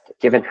artist,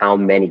 given how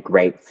many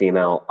great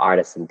female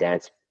artists and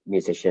dance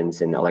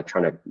musicians and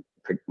electronic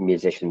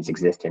musicians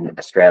exist in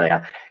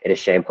Australia, it is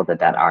shameful that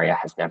that aria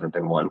has never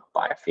been won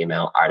by a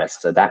female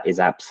artist. So that is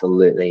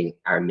absolutely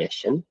our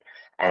mission,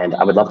 and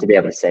I would love to mm, be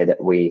able to say that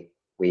we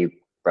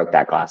broke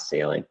that glass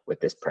ceiling with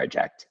this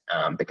project,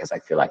 because I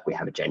feel like we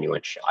have a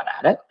genuine shot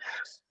at it.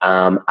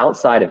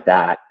 Outside of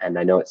that, and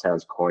I know it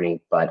sounds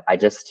corny, but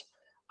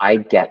I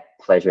get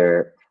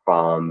pleasure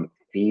from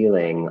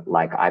feeling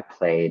like I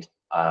played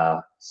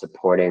a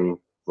supporting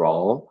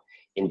role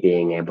in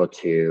being able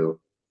to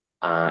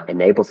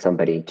enable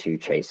somebody to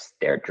chase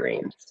their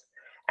dreams.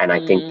 And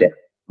I think that mm,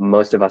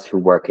 most of us who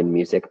work in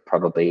music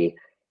probably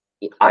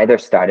either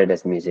started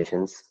as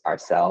musicians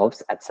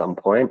ourselves at some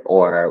point,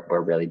 or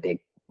we're really big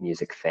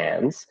music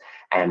fans.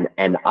 And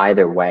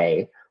either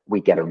way,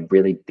 we get a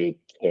really big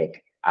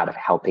kick out of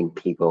helping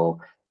people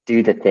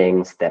do the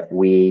things that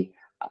we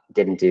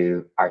didn't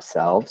do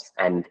ourselves.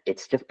 And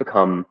it's just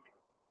become,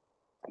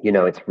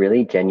 it's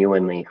really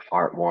genuinely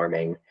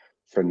heartwarming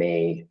for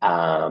me,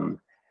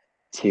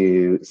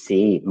 to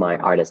see my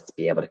artists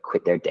be able to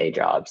quit their day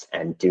jobs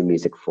and do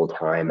music full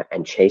time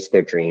and chase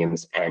their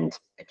dreams and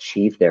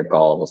achieve their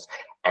goals,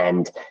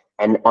 and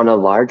on a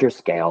larger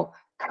scale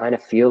kind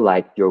of feel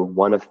like you're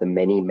one of the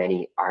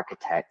many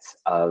architects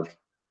of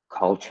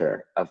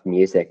culture of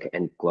music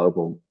and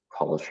global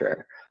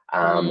culture.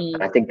 And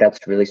Mm. I think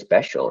that's really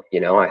special. You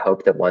know, I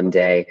hope that one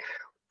day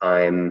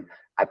I'm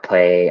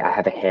I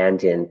have a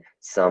hand in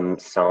some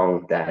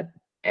song that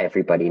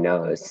everybody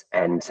knows,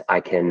 and I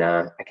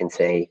can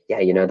say, yeah,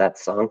 you know that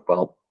song?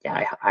 Well,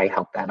 yeah, I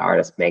helped that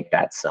artist make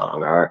that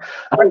song, or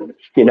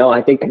you know,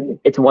 I think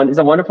it's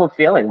a wonderful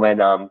feeling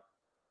when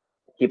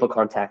people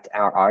contact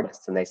our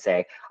artists and they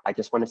say, I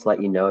just wanted to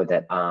let you know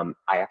that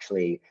I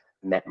actually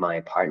met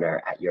my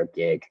partner at your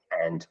gig,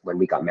 and when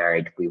we got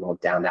married, we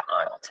walked down the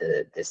aisle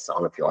to this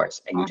song of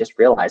yours, and you Oh. just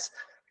realize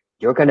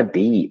you're going to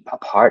be a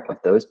part of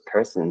those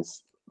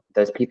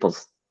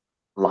people's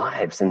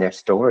lives and their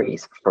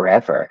stories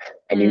forever.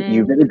 And you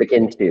Mm. really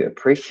begin to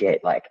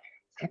appreciate, like,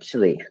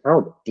 actually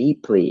how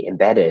deeply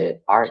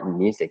embedded art and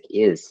music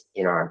is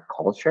in our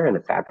culture and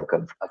the fabric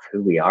of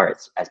who we are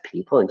as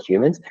people and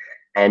humans.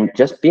 And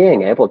just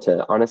being able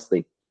to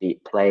honestly be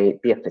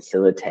a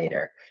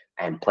facilitator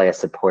and play a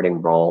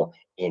supporting role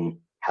in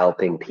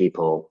helping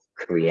people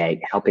create,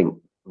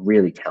 helping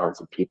really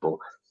talented people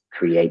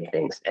create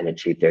things and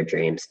achieve their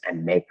dreams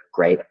and make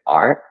great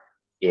art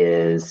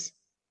is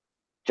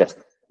just,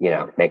 you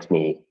know, makes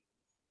me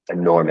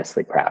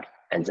enormously proud,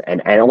 and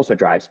also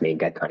drives me,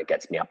 kind of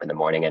gets me up in the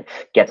morning and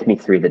gets me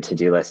through the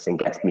to-do list and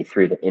gets me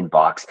through the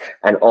inbox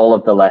and all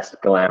of the less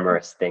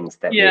glamorous things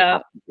that we Yeah.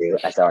 have to do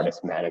as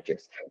artist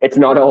managers. It's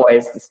not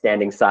always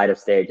standing side of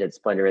stage at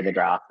Splendor in the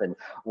Draft and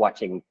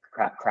watching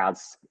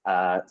crowds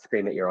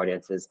scream at your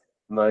audiences.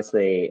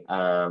 Mostly,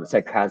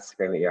 so crowds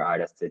scream at your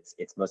artists.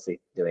 It's mostly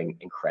doing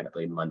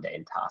incredibly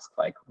mundane tasks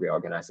like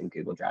reorganizing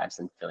Google Drives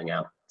and filling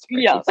out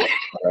Yeah. spreadsheets of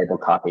label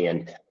copy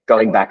and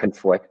going back and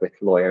forth with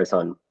lawyers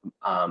on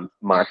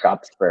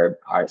markups for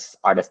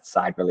artist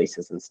side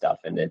releases and stuff,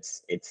 and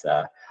it's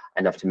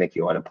enough to make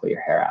you want to pull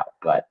your hair out,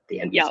 but the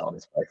end Yeah. result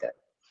is worth it.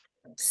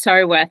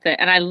 So worth it.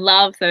 And I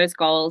love those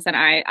goals. And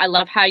I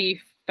love how you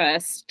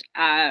first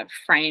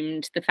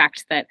framed the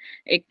fact that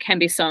it can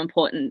be so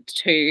important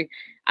to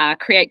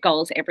create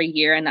goals every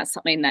year. And that's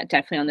something that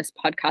definitely on this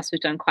podcast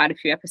we've done quite a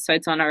few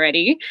episodes on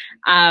already.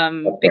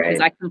 Because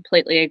Right. I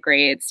completely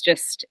agree. It's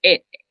just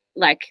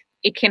like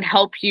it can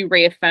help you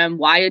reaffirm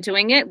why you're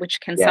doing it, which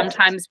can Yes.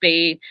 sometimes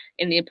be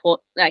in the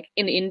important, like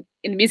in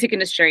the music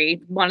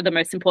industry, one of the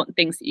most important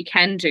things that you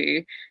can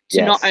do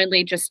to not Yes.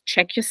 only just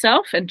check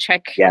yourself and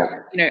check,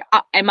 Yeah. you know,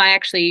 am I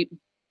actually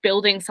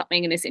building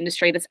something in this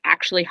industry that's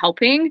actually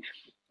helping,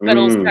 but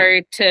Mm.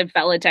 also to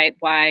validate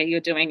why you're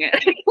doing it.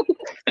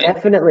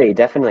 Definitely,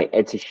 definitely.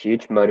 It's a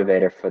huge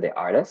motivator for the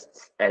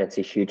artists, and it's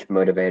a huge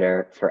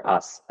motivator for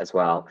us as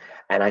well.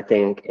 And I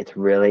think it's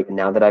really,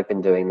 now that I've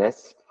been doing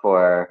this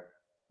for,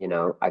 you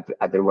know,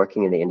 I've been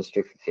working in the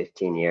industry for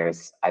 15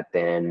 years. I've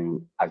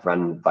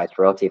run Vice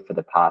Royalty for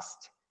the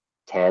past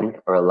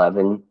 10 or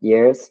 11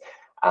 years.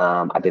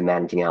 I've been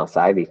managing Alice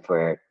Ivy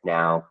for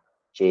now,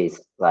 geez,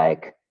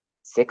 like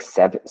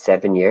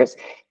 7 years.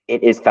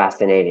 It is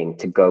fascinating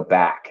to go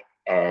back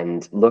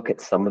and look at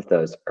some of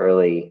those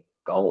early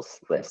goals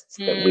lists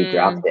that we Mm.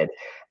 drafted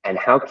and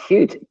how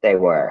cute they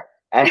were.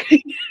 Oh,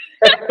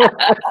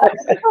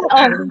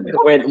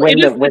 when the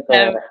innocent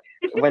them.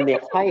 when the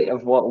height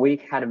of what we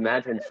had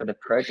imagined for the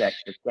project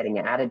was getting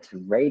added to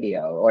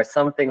radio or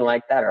something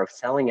like that, or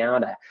selling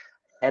out a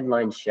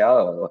headline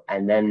show,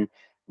 and then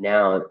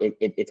now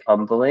it's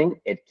humbling.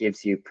 It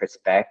gives you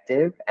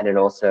perspective, and it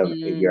also,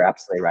 Mm. you're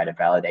absolutely right, it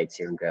validates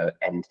you and go,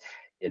 and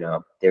you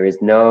know, there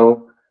is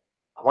no,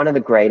 one of the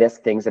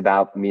greatest things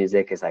about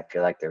music is I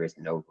feel like there is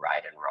no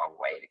right and wrong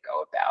way to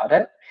go about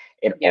it.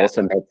 It Yeah.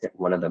 also makes it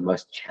one of the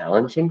most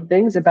challenging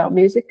things about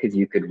music, because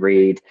you could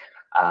read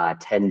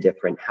 10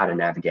 different how to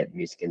navigate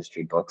music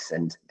industry books,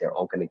 and they're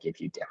all going to give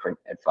you different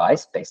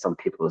advice based on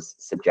people's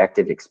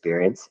subjective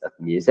experience of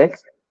music.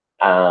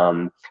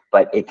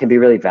 But it can be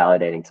really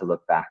validating to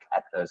look back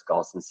at those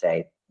goals and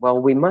say,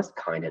 well, we must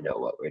kind of know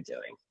what we're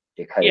doing,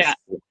 Yeah. because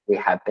we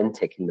have been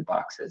ticking the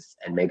boxes,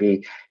 and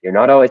maybe you're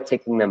not always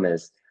ticking them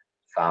as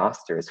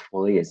fast or as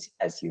fully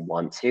as you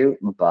want to,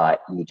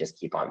 but you just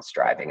keep on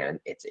striving, and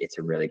it's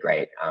a really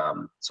great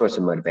source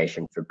of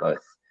motivation for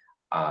both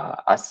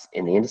us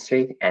in the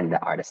industry and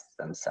the artists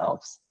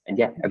themselves. And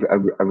yeah,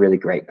 a really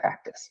great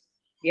practice.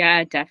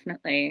 Yeah,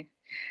 definitely.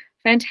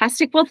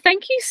 Fantastic. Well,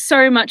 thank you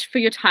so much for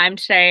your time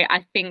today.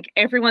 I think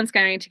everyone's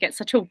going to get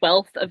such a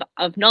wealth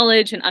of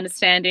knowledge and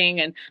understanding,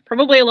 and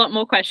probably a lot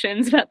more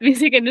questions about the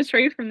music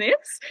industry from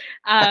this.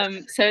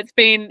 So it's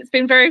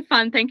been very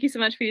fun. Thank you so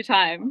much for your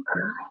time.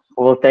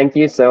 Well, thank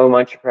you so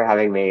much for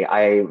having me.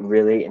 I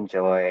really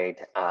enjoyed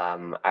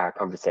our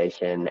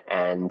conversation.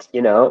 And,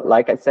 you know,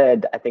 like I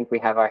said, I think we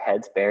have our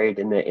heads buried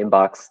in the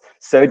inbox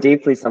so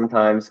deeply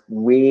sometimes.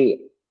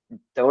 We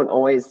don't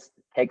always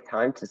take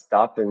time to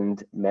stop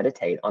and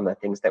meditate on the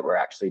things that we're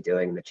actually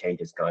doing, the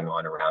changes going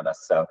on around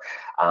us. So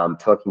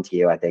talking to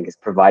you, I think, has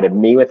provided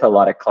me with a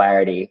lot of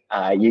clarity.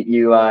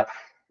 You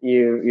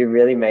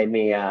really made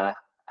me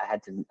I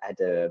had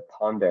to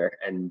ponder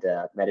and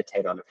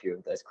meditate on a few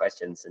of those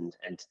questions, and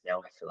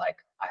now I feel like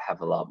I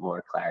have a lot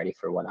more clarity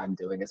for what I'm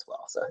doing as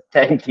well. So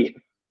thank you.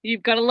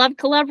 You've got to love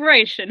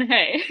collaboration,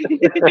 hey?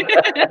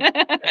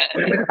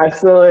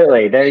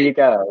 Absolutely. There you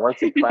go.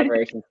 Once a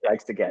collaboration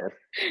strikes again.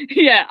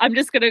 Yeah, I'm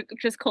just gonna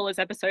just call this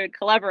episode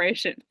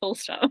collaboration, full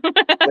stop.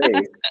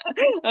 Please.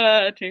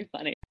 Too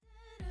funny.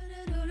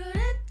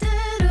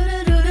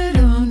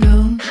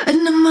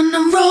 And I'm on a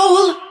roll.